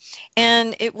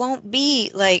 And it won't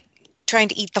be like trying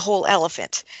to eat the whole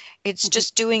elephant. It's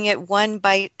just doing it one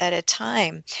bite at a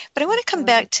time. But I want to come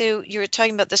back to, you were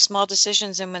talking about the small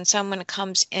decisions, and when someone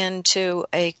comes into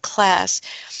a class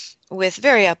with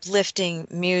very uplifting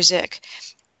music,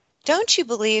 don't you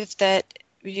believe that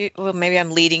well, maybe I'm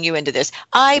leading you into this.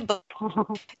 I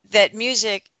believe that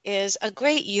music is a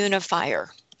great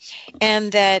unifier,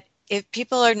 and that if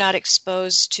people are not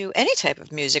exposed to any type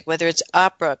of music, whether it's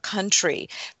opera, country,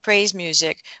 praise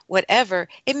music, whatever,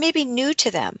 it may be new to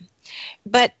them.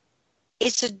 But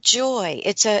it's a joy.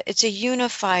 It's a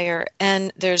unifier,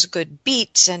 and there's good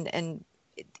beats, and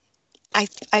I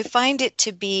find it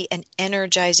to be an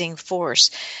energizing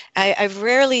force. I've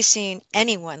rarely seen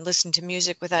anyone listen to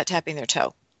music without tapping their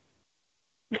toe.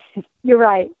 You're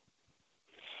right.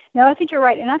 No, I think you're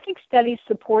right. And I think studies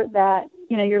support that.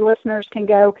 Your listeners can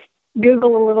go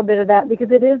Google a little bit of that,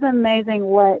 because it is amazing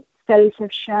what studies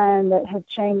have shown that have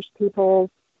changed people's,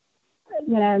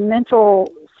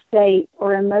 mental state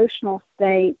or emotional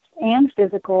state and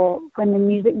physical when the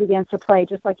music begins to play.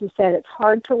 Just like you said, it's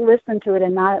hard to listen to it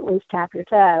and not at least tap your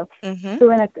toe. Mm-hmm.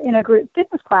 So in a group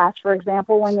fitness class, for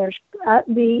example, when there's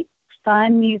upbeat,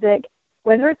 fun music,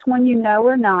 whether it's one you know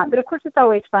or not, but of course it's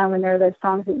always fun when there are those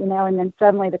songs that you know, and then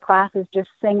suddenly the class is just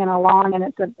singing along, and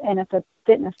it's a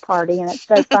fitness party, and it's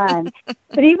so fun.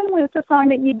 But even when it's a song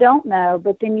that you don't know,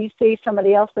 but then you see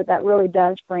somebody else that really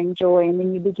does bring joy, and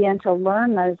then you begin to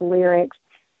learn those lyrics.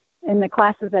 In the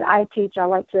classes that I teach, I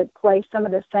like to play some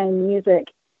of the same music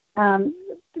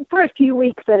for a few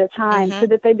weeks at a time, so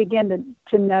that they begin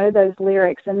to know those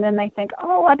lyrics, and then they think,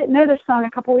 oh, I didn't know this song a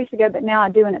couple weeks ago, but now I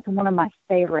do, and it's one of my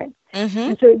favorites.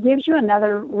 And so it gives you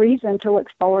another reason to look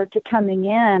forward to coming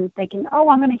in thinking, oh,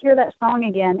 I'm going to hear that song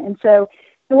again. And so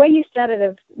the way you said it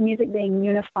of music being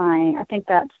unifying, I think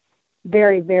that's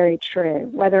very, very true.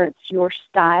 Whether it's your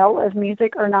style of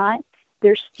music or not,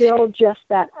 there's still just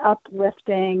that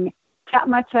uplifting, tap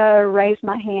my toe, raise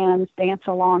my hands, dance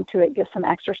along to it, get some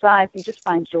exercise. You just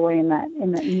find joy in that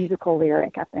musical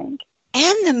lyric, I think.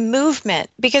 And the movement,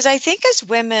 because I think as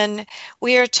women,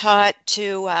 we are taught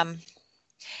to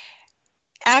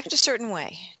act a certain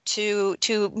way, to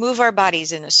move our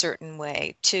bodies in a certain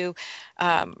way, to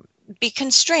be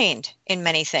constrained in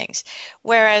many things.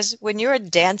 Whereas when you're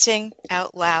dancing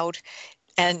out loud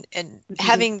and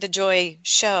having the joy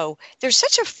show, there's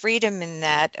such a freedom in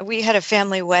that. We had a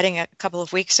family wedding a couple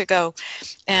of weeks ago,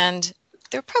 and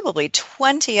there were probably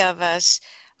 20 of us,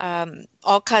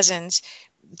 all cousins,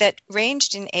 that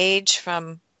ranged in age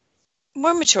from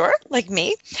more mature, like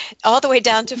me, all the way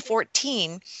down to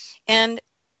 14. And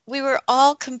we were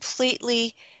all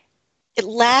completely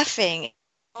laughing,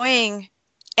 enjoying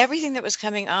everything that was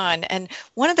coming on. And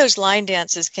one of those line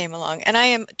dances came along, and I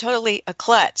am totally a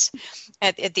klutz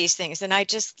at these things. And I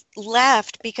just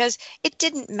laughed because it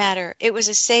didn't matter. It was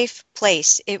a safe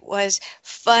place. It was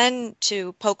fun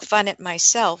to poke fun at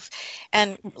myself.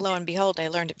 And lo and behold, I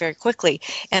learned it very quickly.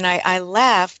 And I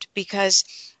laughed because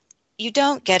you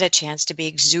don't get a chance to be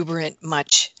exuberant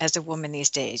much as a woman these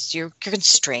days. You're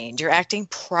constrained. You're acting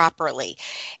properly.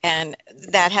 And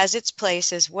that has its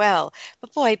place as well.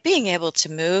 But boy, being able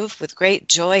to move with great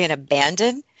joy and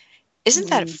abandon, isn't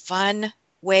that a fun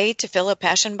way to fill a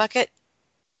passion bucket?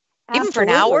 Absolutely. Even for an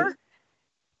hour?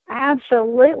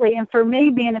 Absolutely. And for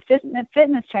me, being a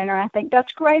fitness trainer, I think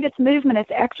that's great. It's movement,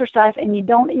 it's exercise, and you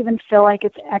don't even feel like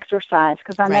it's exercise,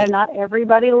 because I know not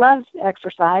everybody loves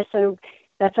exercise. So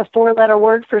that's a 4-letter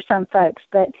word for some folks,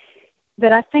 but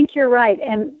I think you're right.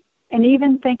 And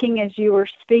even thinking as you were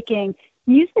speaking,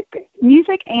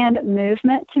 music and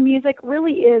movement to music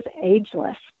really is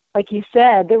ageless. Like you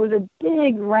said, there was a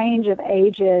big range of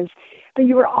ages, but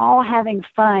you were all having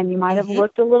fun. You might have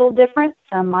looked a little different.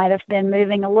 Some might have been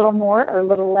moving a little more or a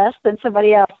little less than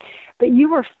somebody else, but you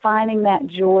were finding that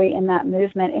joy in that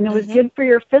movement, and it was good for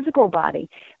your physical body.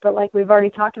 But like we've already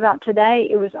talked about today,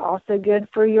 it was also good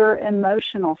for your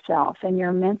emotional self and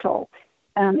your mental,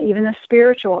 even the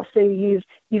spiritual. So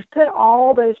you've put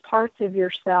all those parts of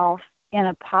yourself in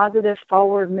a positive,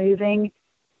 forward-moving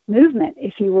movement,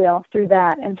 if you will, through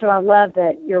that. And so I love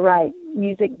that you're right.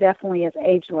 Music definitely is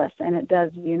ageless, and it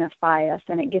does unify us,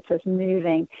 and it gets us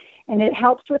moving. And it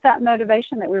helps with that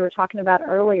motivation that we were talking about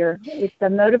earlier. If the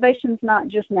motivation's not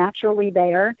just naturally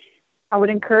there, I would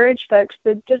encourage folks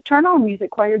to just turn on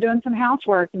music while you're doing some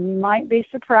housework, and you might be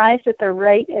surprised at the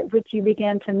rate at which you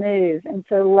begin to move. And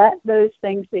so let those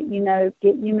things that you know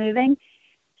get you moving.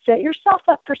 Set yourself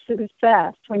up for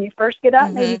success. When you first get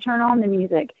up, maybe turn on the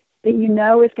music that you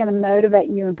know is going to motivate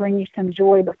you and bring you some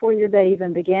joy before your day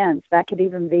even begins. That could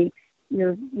even be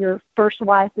your first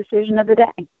wise decision of the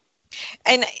day.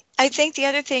 And I think the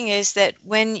other thing is that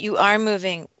when you are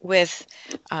moving with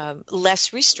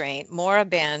less restraint, more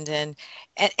abandon,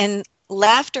 and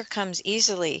laughter comes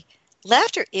easily,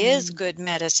 laughter is good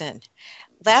medicine.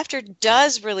 Laughter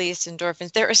does release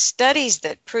endorphins. There are studies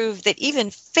that prove that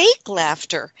even fake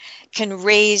laughter can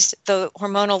raise the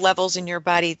hormonal levels in your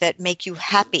body that make you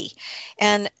happy.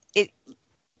 And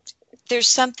there's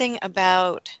something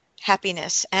about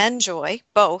happiness and joy,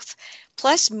 both,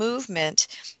 plus movement,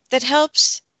 that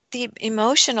helps the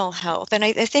emotional health. And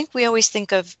I think we always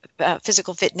think of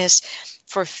physical fitness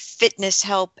for fitness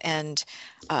help and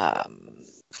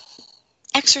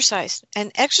exercise.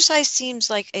 And exercise seems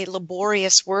like a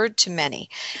laborious word to many.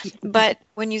 But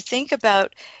when you think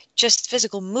about just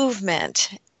physical movement,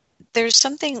 there's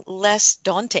something less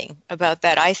daunting about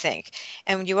that, I think.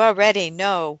 And you already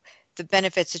know the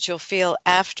benefits that you'll feel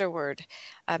afterward.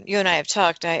 You and I have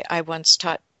talked. I once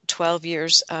taught 12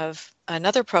 years of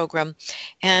another program,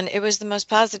 and it was the most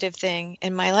positive thing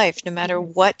in my life. No matter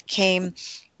what came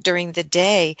during the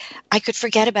day, I could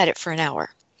forget about it for an hour.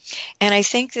 And I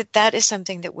think that that is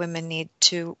something that women need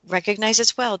to recognize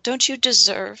as well. Don't you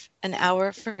deserve an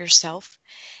hour for yourself?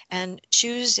 And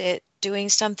choose it doing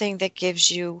something that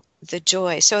gives you the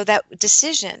joy. So that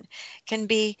decision can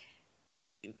be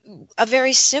a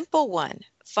very simple one.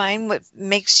 Find what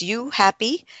makes you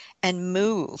happy and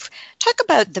move. Talk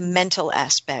about the mental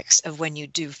aspects of when you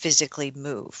do physically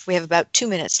move. We have about 2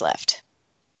 minutes left.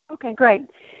 Okay, great.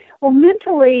 Well,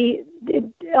 mentally,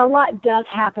 a lot does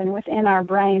happen within our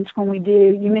brains when we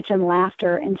do. You mentioned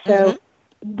laughter, and so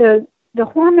the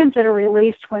hormones that are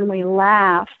released when we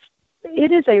laugh,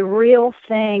 it is a real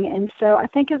thing. And so I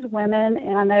think as women,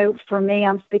 and I know for me,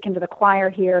 I'm speaking to the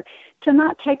choir here, to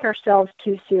not take ourselves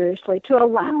too seriously, to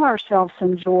allow ourselves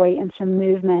some joy and some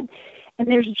movement. And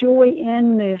there's joy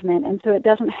in movement, and so it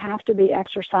doesn't have to be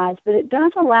exercise, but it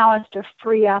does allow us to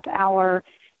free up our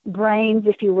brains,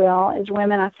 if you will. As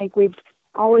women, I think we've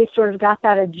always sort of got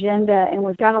that agenda, and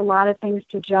we've got a lot of things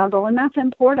to juggle, and that's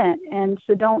important. And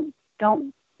so don't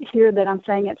hear that I'm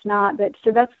saying it's not, but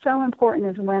so that's so important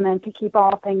as women to keep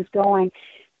all things going.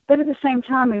 But at the same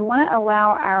time, we want to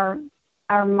allow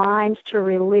our minds to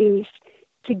release,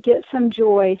 to get some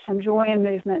joy and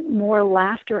movement, more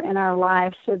laughter in our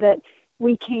lives, so that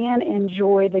we can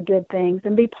enjoy the good things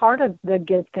and be part of the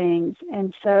good things.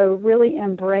 And so really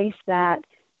embrace that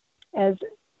as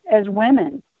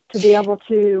women, to be able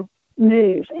to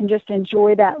move and just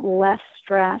enjoy that less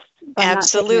stress by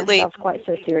Absolutely. not taking ourselves quite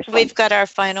so seriously. We've got our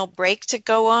final break to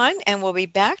go on, and we'll be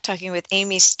back talking with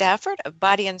Amy Stafford of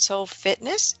Body and Soul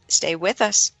Fitness. Stay with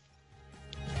us.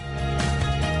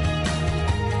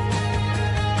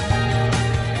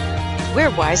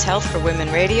 We're Wise Health for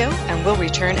Women Radio, and we'll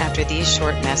return after these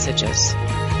short messages.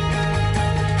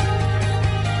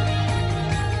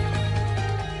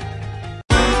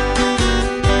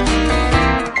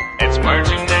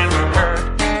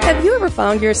 Have you ever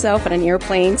found yourself on an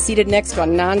airplane seated next to a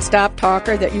nonstop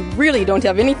talker that you really don't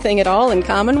have anything at all in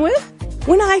common with?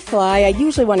 When I fly, I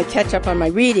usually want to catch up on my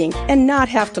reading and not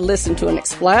have to listen to an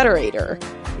expladorator.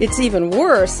 It's even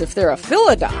worse if they're a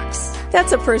philodox.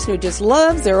 That's a person who just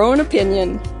loves their own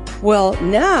opinion. Well,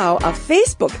 now a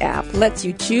Facebook app lets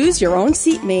you choose your own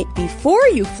seatmate before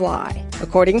you fly.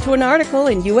 According to an article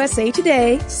in USA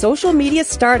Today, social media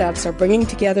startups are bringing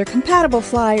together compatible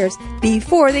flyers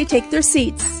before they take their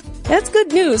seats. That's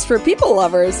good news for people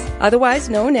lovers, otherwise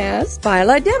known as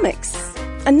philodemics.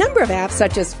 A number of apps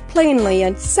such as Planely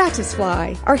and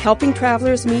Satisfly are helping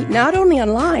travelers meet not only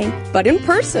online, but in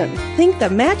person. Think the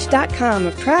Match.com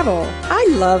of travel. I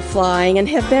love flying and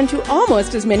have been to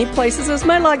almost as many places as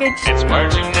my luggage. It's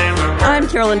words you never heard. I'm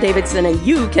Carolyn Davidson, and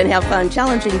you can have fun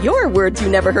challenging your words you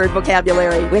never heard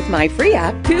vocabulary with my free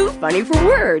app, Too Funny for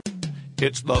Words.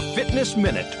 It's the Fitness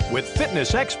Minute with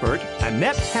fitness expert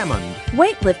Annette Hammond.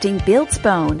 Weightlifting builds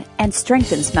bone and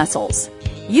strengthens muscles.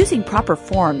 Using proper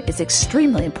form is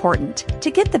extremely important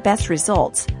to get the best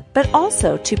results, but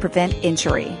also to prevent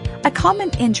injury. A common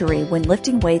injury when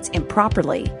lifting weights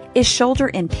improperly is shoulder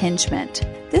impingement.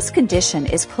 This condition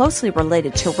is closely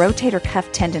related to rotator cuff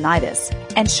tendonitis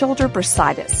and shoulder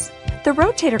bursitis. The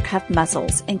rotator cuff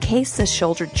muscles encase the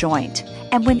shoulder joint,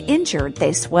 and when injured,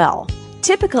 they swell.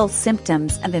 Typical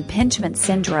symptoms of impingement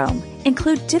syndrome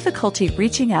include difficulty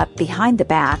reaching up behind the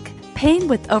back, pain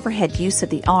with overhead use of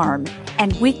the arm,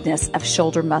 and weakness of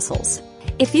shoulder muscles.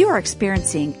 If you are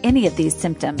experiencing any of these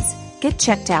symptoms, get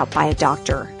checked out by a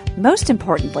doctor. Most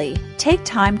importantly, take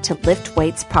time to lift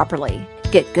weights properly.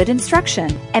 Get good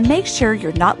instruction and make sure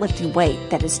you're not lifting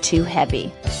weight that is too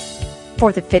heavy.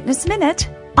 For the Fitness Minute,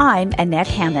 I'm Annette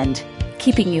Hammond,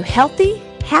 keeping you healthy,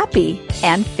 happy,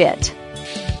 and fit.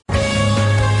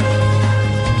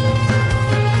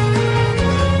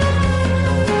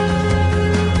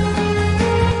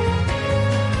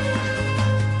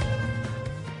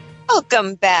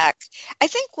 Welcome back. I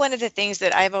think one of the things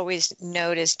that I've always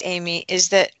noticed, Amy, is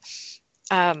that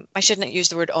I shouldn't use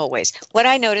the word always. What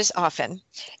I notice often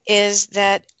is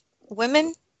that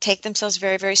women take themselves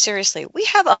very, very seriously. We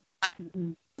have a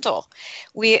mental.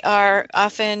 We are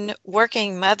often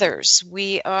working mothers.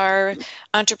 We are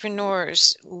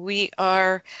entrepreneurs. We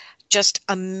are just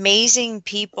amazing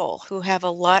people who have a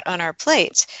lot on our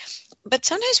plates. But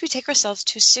sometimes we take ourselves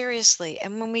too seriously.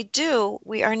 And when we do,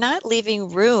 we are not leaving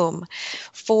room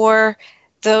for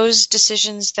those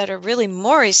decisions that are really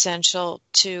more essential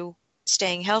to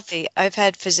staying healthy. I've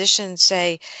had physicians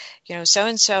say,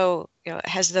 so-and-so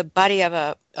has the body of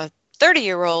a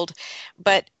 30-year-old,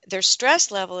 but their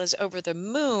stress level is over the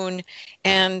moon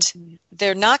and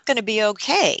they're not going to be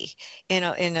okay in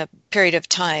a period of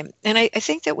time. And I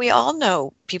think that we all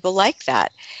know people like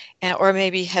that, or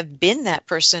maybe have been that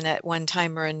person at one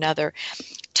time or another.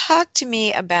 Talk to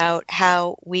me about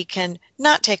how we can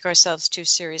not take ourselves too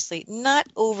seriously, not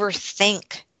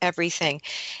overthink everything,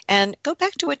 and go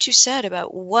back to what you said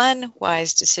about one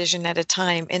wise decision at a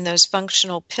time in those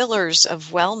functional pillars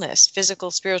of wellness,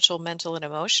 physical, spiritual, mental, and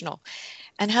emotional,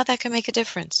 and how that can make a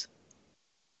difference.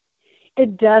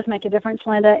 It does make a difference,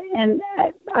 Linda, and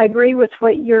I agree with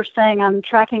what you're saying. I'm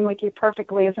tracking with you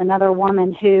perfectly as another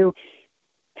woman who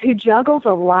juggles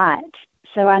a lot.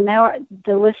 So I know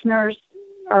the listeners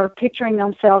are picturing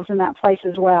themselves in that place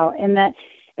as well, and that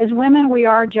as women, we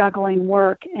are juggling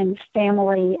work and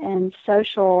family and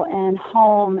social and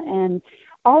home and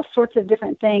all sorts of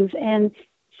different things. And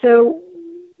so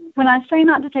when I say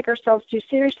not to take ourselves too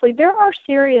seriously, there are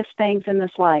serious things in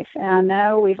this life. And I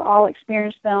know we've all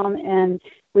experienced them and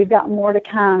we've got more to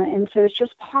come. And so it's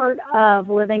just part of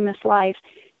living this life.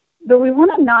 But we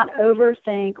want to not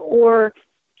overthink, or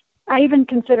I even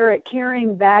consider it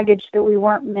carrying baggage that we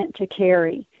weren't meant to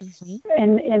carry. Mm-hmm.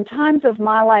 And in times of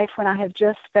my life when I have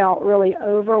just felt really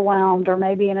overwhelmed or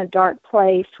maybe in a dark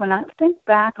place, when I think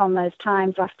back on those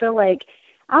times, I feel like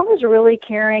I was really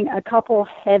carrying a couple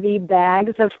heavy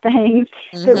bags of things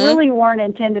that really weren't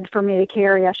intended for me to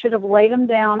carry. I should have laid them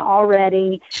down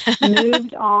already,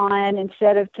 moved on,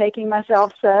 instead of taking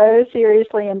myself so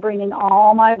seriously and bringing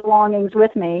all my belongings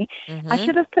with me. I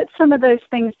should have put some of those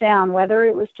things down, whether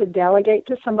it was to delegate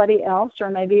to somebody else or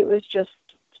maybe it was just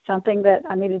something that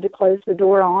I needed to close the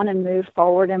door on and move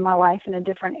forward in my life in a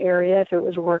different area if it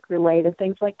was work-related,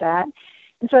 things like that.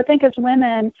 And so I think as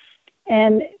women,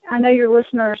 and I know your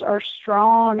listeners are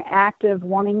strong, active,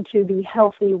 wanting to be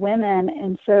healthy women,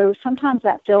 and so sometimes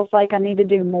that feels like I need to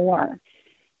do more.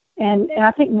 And I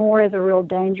think more is a real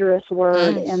dangerous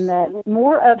word, in that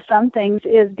more of some things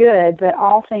is good, but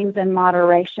all things in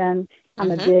moderation.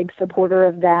 I'm a big supporter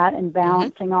of that and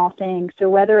balancing all things. So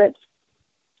whether it's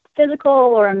physical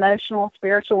or emotional,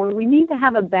 spiritual, we need to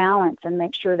have a balance and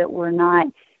make sure that we're not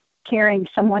carrying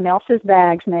someone else's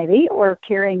bags maybe, or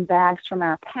carrying bags from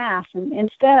our past. And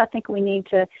instead, I think we need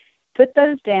to put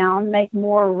those down, make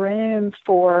more room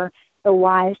for the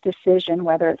wise decision,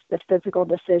 whether it's the physical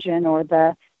decision or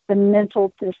the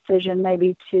mental decision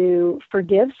maybe to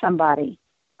forgive somebody.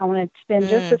 I want to spend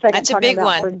just a second talking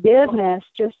about forgiveness.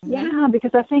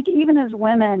 Because I think even as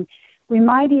women, we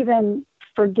might even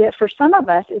forget, for some of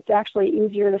us, it's actually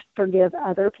easier to forgive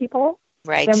other people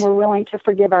than we're willing to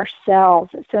forgive ourselves.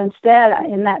 So instead,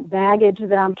 in that baggage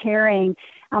that I'm carrying,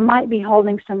 I might be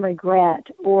holding some regret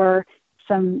or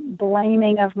some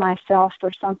blaming of myself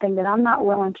for something that I'm not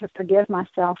willing to forgive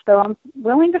myself. So I'm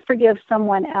willing to forgive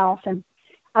someone else. And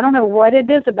I don't know what it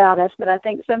is about us, but I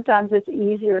think sometimes it's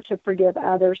easier to forgive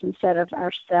others instead of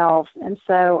ourselves. And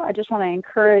so I just want to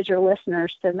encourage your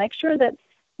listeners to make sure that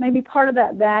maybe part of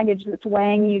that baggage that's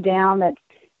weighing you down,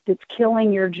 that's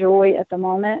killing your joy at the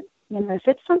moment, if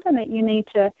it's something that you need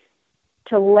to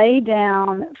lay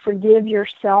down, forgive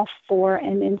yourself for,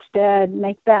 and instead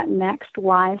make that next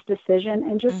wise decision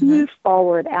and just move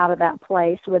forward out of that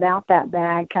place without that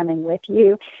bag coming with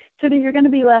you, so that you're going to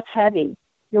be less heavy.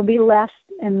 You'll be less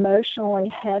emotionally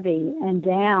heavy and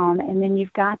down, and then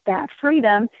you've got that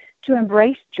freedom to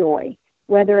embrace joy,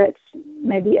 whether it's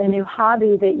maybe a new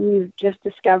hobby that you've just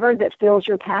discovered that fills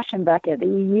your passion bucket that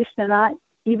you used to not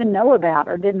even know about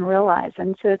or didn't realize.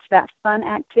 And so it's that fun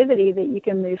activity that you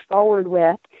can move forward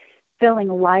with, feeling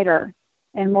lighter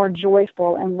and more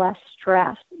joyful and less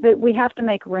stressed. But we have to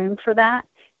make room for that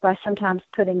by sometimes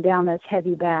putting down those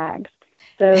heavy bags.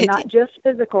 So not just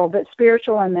physical, but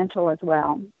spiritual and mental as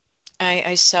well.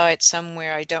 I saw it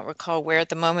somewhere. I don't recall where at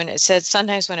the moment. It said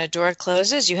sometimes when a door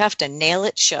closes, you have to nail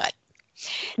it shut.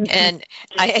 And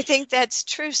I think that's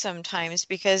true sometimes,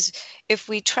 because if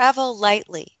we travel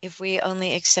lightly, if we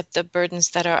only accept the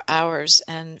burdens that are ours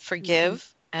and forgive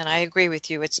And I agree with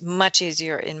you. It's much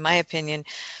easier, in my opinion,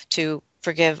 to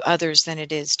forgive others than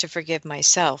it is to forgive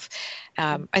myself.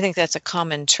 I think that's a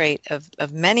common trait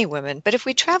of many women. But if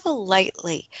we travel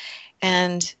lightly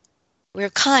and we're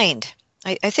kind,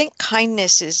 I think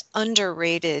kindness is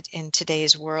underrated in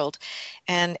today's world.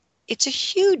 And it's a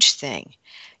huge thing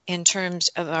in terms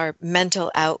of our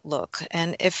mental outlook.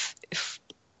 And if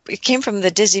it came from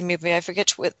the Disney movie, I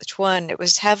forget which one, it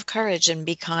was Have Courage and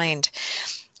Be Kind.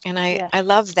 And I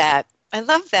love that. I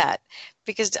love that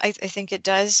because I think it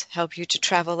does help you to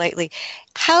travel lightly.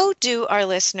 How do our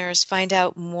listeners find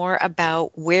out more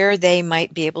about where they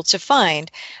might be able to find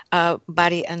a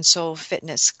Body and Soul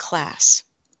Fitness class?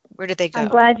 Where do they go? I'm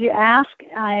glad you asked.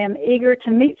 I am eager to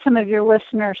meet some of your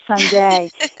listeners someday.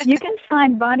 You can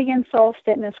find Body and Soul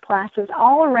Fitness classes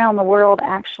all around the world,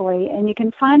 actually, and you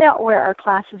can find out where our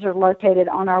classes are located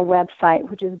on our website,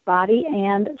 which is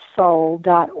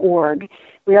bodyandsoul.org.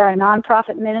 We are a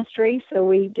nonprofit ministry, so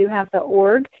we do have the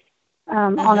org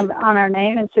on our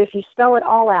name, and so if you spell it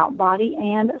all out,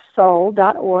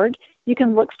 bodyandsoul.org, you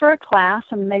can look for a class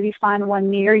and maybe find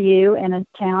one near you in a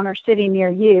town or city near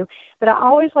you. But I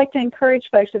always like to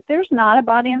encourage folks, if there's not a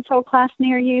Body and Soul class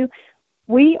near you,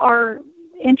 we are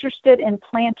interested in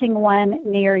planting one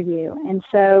near you. And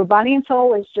so Body and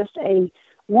Soul is just a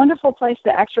wonderful place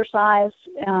to exercise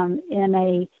in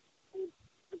a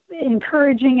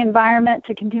encouraging environment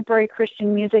to contemporary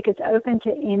Christian music. It's open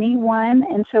to anyone,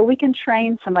 and so we can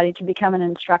train somebody to become an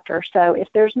instructor. So if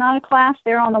there's not a class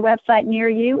there on the website near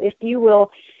you, if you will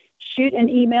shoot an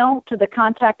email to the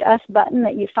Contact Us button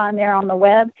that you find there on the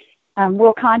web,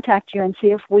 we'll contact you and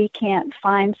see if we can't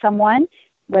find someone,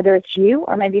 whether it's you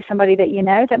or maybe somebody that you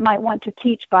know that might want to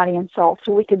teach Body and Soul,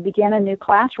 so we could begin a new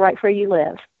class right where you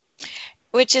live.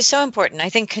 Which is so important. I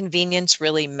think convenience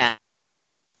really matters.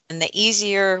 And the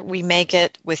easier we make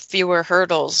it with fewer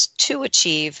hurdles to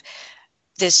achieve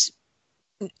this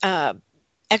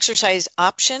exercise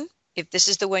option, if this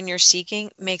is the one you're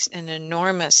seeking, makes an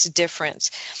enormous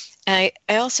difference. And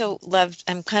I also love,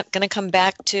 I'm going to come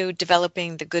back to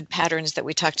developing the good patterns that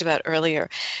we talked about earlier.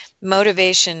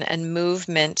 Motivation and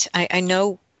movement. I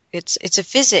know it's a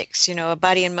physics, a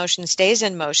body in motion stays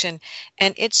in motion,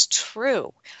 and it's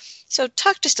true. So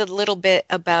talk just a little bit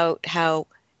about how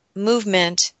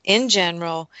movement in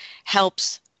general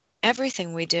helps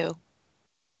everything we do.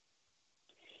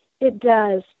 It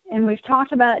does. And we've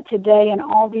talked about it today in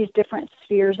all these different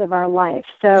spheres of our life.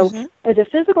 So as a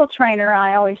physical trainer,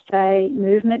 I always say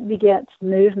movement begets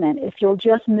movement. If you'll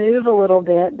just move a little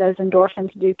bit, those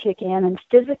endorphins do kick in, and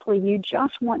physically you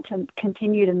just want to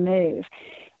continue to move.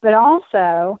 But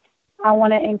also, I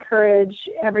want to encourage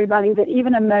everybody that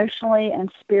even emotionally and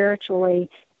spiritually,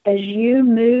 as you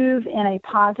move in a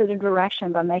positive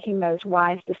direction by making those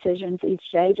wise decisions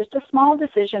each day, just a small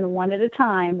decision, one at a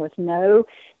time with no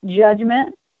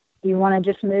judgment, you want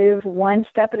to just move one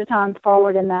step at a time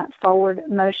forward in that forward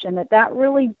motion, that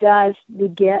really does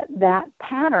beget that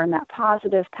pattern, that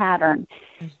positive pattern.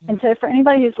 And so for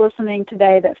anybody who's listening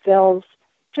today that feels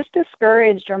just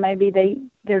discouraged, or maybe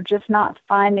they're just not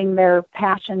finding their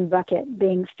passion bucket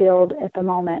being filled at the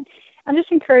moment, I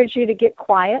just encourage you to get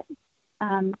quiet.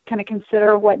 Kind of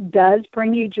consider what does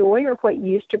bring you joy, or what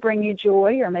used to bring you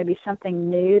joy, or maybe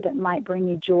something new that might bring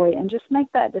you joy, and just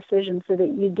make that decision so that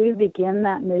you do begin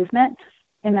that movement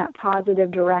in that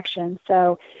positive direction.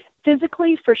 So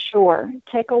physically, for sure,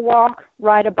 take a walk,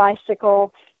 ride a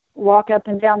bicycle, walk up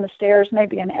and down the stairs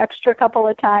maybe an extra couple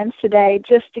of times today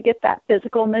just to get that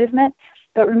physical movement.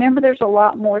 But remember, there's a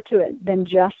lot more to it than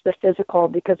just the physical,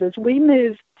 because as we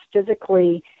move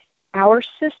physically, our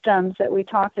systems that we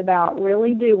talked about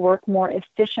really do work more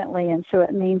efficiently, and so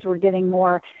it means we're getting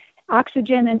more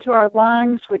oxygen into our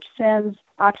lungs, which sends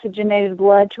oxygenated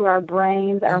blood to our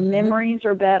brains. Our memories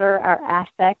are better, our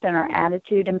affect and our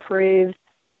attitude improves.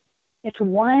 It's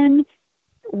one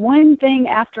thing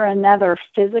after another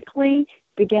physically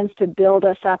begins to build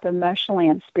us up emotionally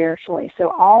and spiritually. So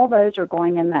all those are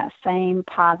going in that same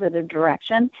positive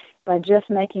direction by just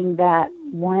making that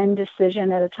one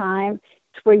decision at a time.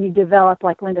 It's where you develop,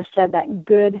 like Linda said, that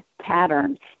good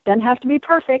pattern. Doesn't have to be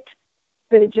perfect,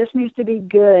 but it just needs to be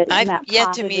good in that I've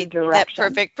yet to positive meet direction. that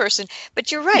perfect person. But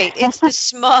you're right. It's the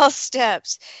small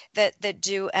steps that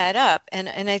do add up.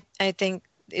 And I think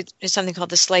it's something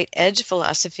called the slight edge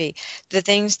philosophy. The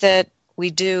things that we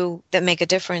do that make a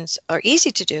difference are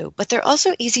easy to do, but they're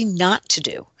also easy not to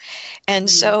do. And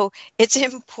so it's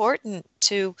important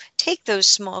to take those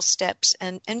small steps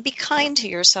and be kind to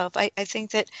yourself. I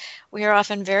think that we are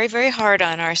often very, very hard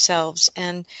on ourselves,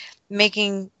 and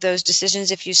making those decisions.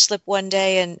 If you slip one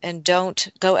day and don't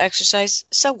go exercise,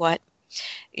 so what?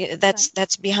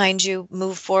 That's behind you.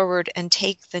 Move forward and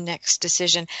take the next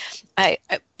decision. I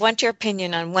want your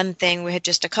opinion on one thing. We had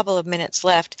just a couple of minutes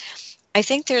left. I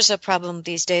think there's a problem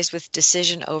these days with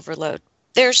decision overload.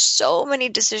 There's so many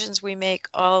decisions we make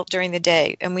all during the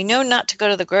day, and we know not to go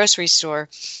to the grocery store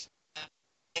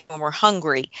when we're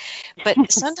hungry.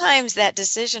 But sometimes that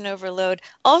decision overload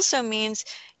also means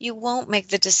you won't make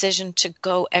the decision to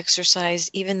go exercise,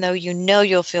 even though you know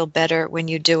you'll feel better when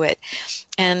you do it.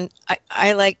 And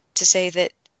I like to say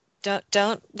that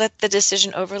don't let the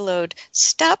decision overload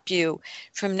stop you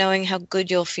from knowing how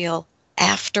good you'll feel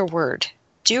afterward.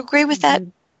 Do you agree with that?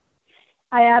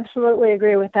 I absolutely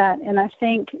agree with that. And I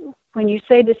think when you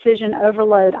say decision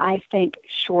overload, I think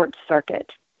short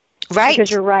circuit. Right. Because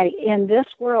you're right. In this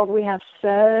world, we have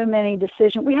so many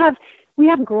decisions. We have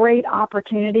great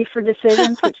opportunity for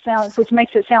decisions, which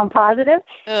makes it sound positive.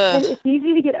 But it's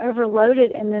easy to get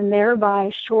overloaded and then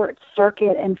thereby short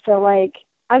circuit and feel like,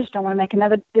 I just don't want to make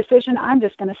another decision. I'm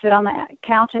just going to sit on the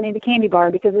couch and eat a candy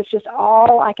bar because it's just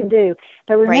all I can do.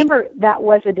 But remember, that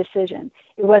was a decision.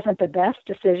 It wasn't the best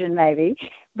decision maybe,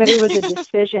 but it was a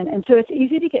decision. And so it's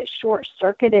easy to get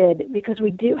short-circuited because we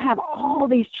do have all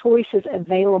these choices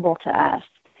available to us.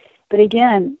 But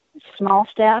again, small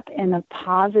step in the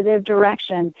positive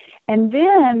direction. And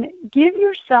then give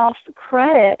yourself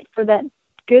credit for that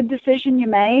good decision you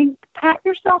made. Pat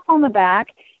yourself on the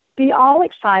back. Be all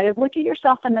excited. Look at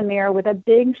yourself in the mirror with a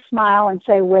big smile and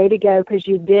say, way to go, because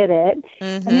you did it.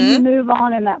 And then you move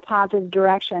on in that positive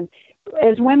direction.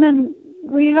 As women,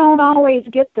 we don't always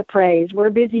get the praise. We're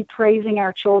busy praising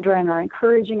our children or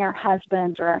encouraging our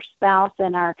husbands or our spouse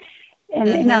and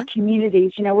in our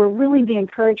communities. You know, we're really the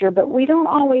encourager, but we don't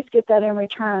always get that in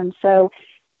return. So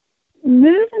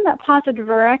move in that positive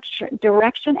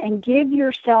direction and give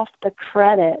yourself the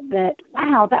credit that,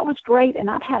 wow, that was great, and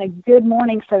I've had a good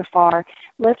morning so far.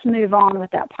 Let's move on with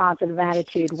that positive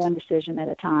attitude, one decision at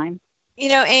a time. You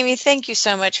know, Amy, thank you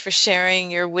so much for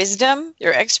sharing your wisdom,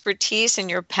 your expertise,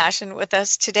 and your passion with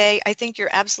us today. I think you're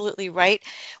absolutely right.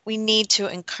 We need to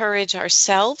encourage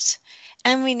ourselves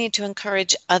and we need to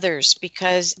encourage others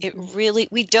because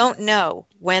we don't know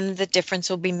when the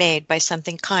difference will be made by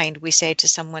something kind we say to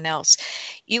someone else.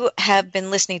 You have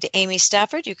been listening to Amy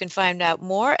Stafford. You can find out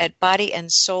more at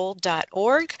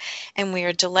bodyandsoul.org, and we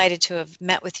are delighted to have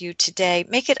met with you today.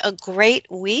 Make it a great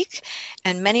week,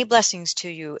 and many blessings to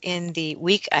you in the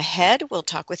week ahead. We'll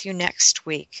talk with you next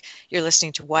week. You're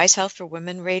listening to Wise Health for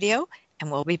Women Radio,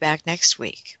 and we'll be back next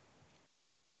week.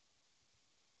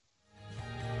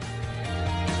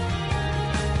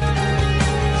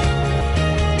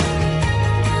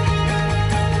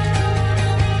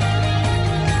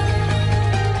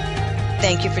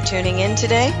 Thank you for tuning in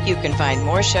today. You can find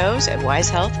more shows at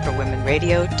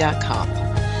wisehealthforwomenradio.com.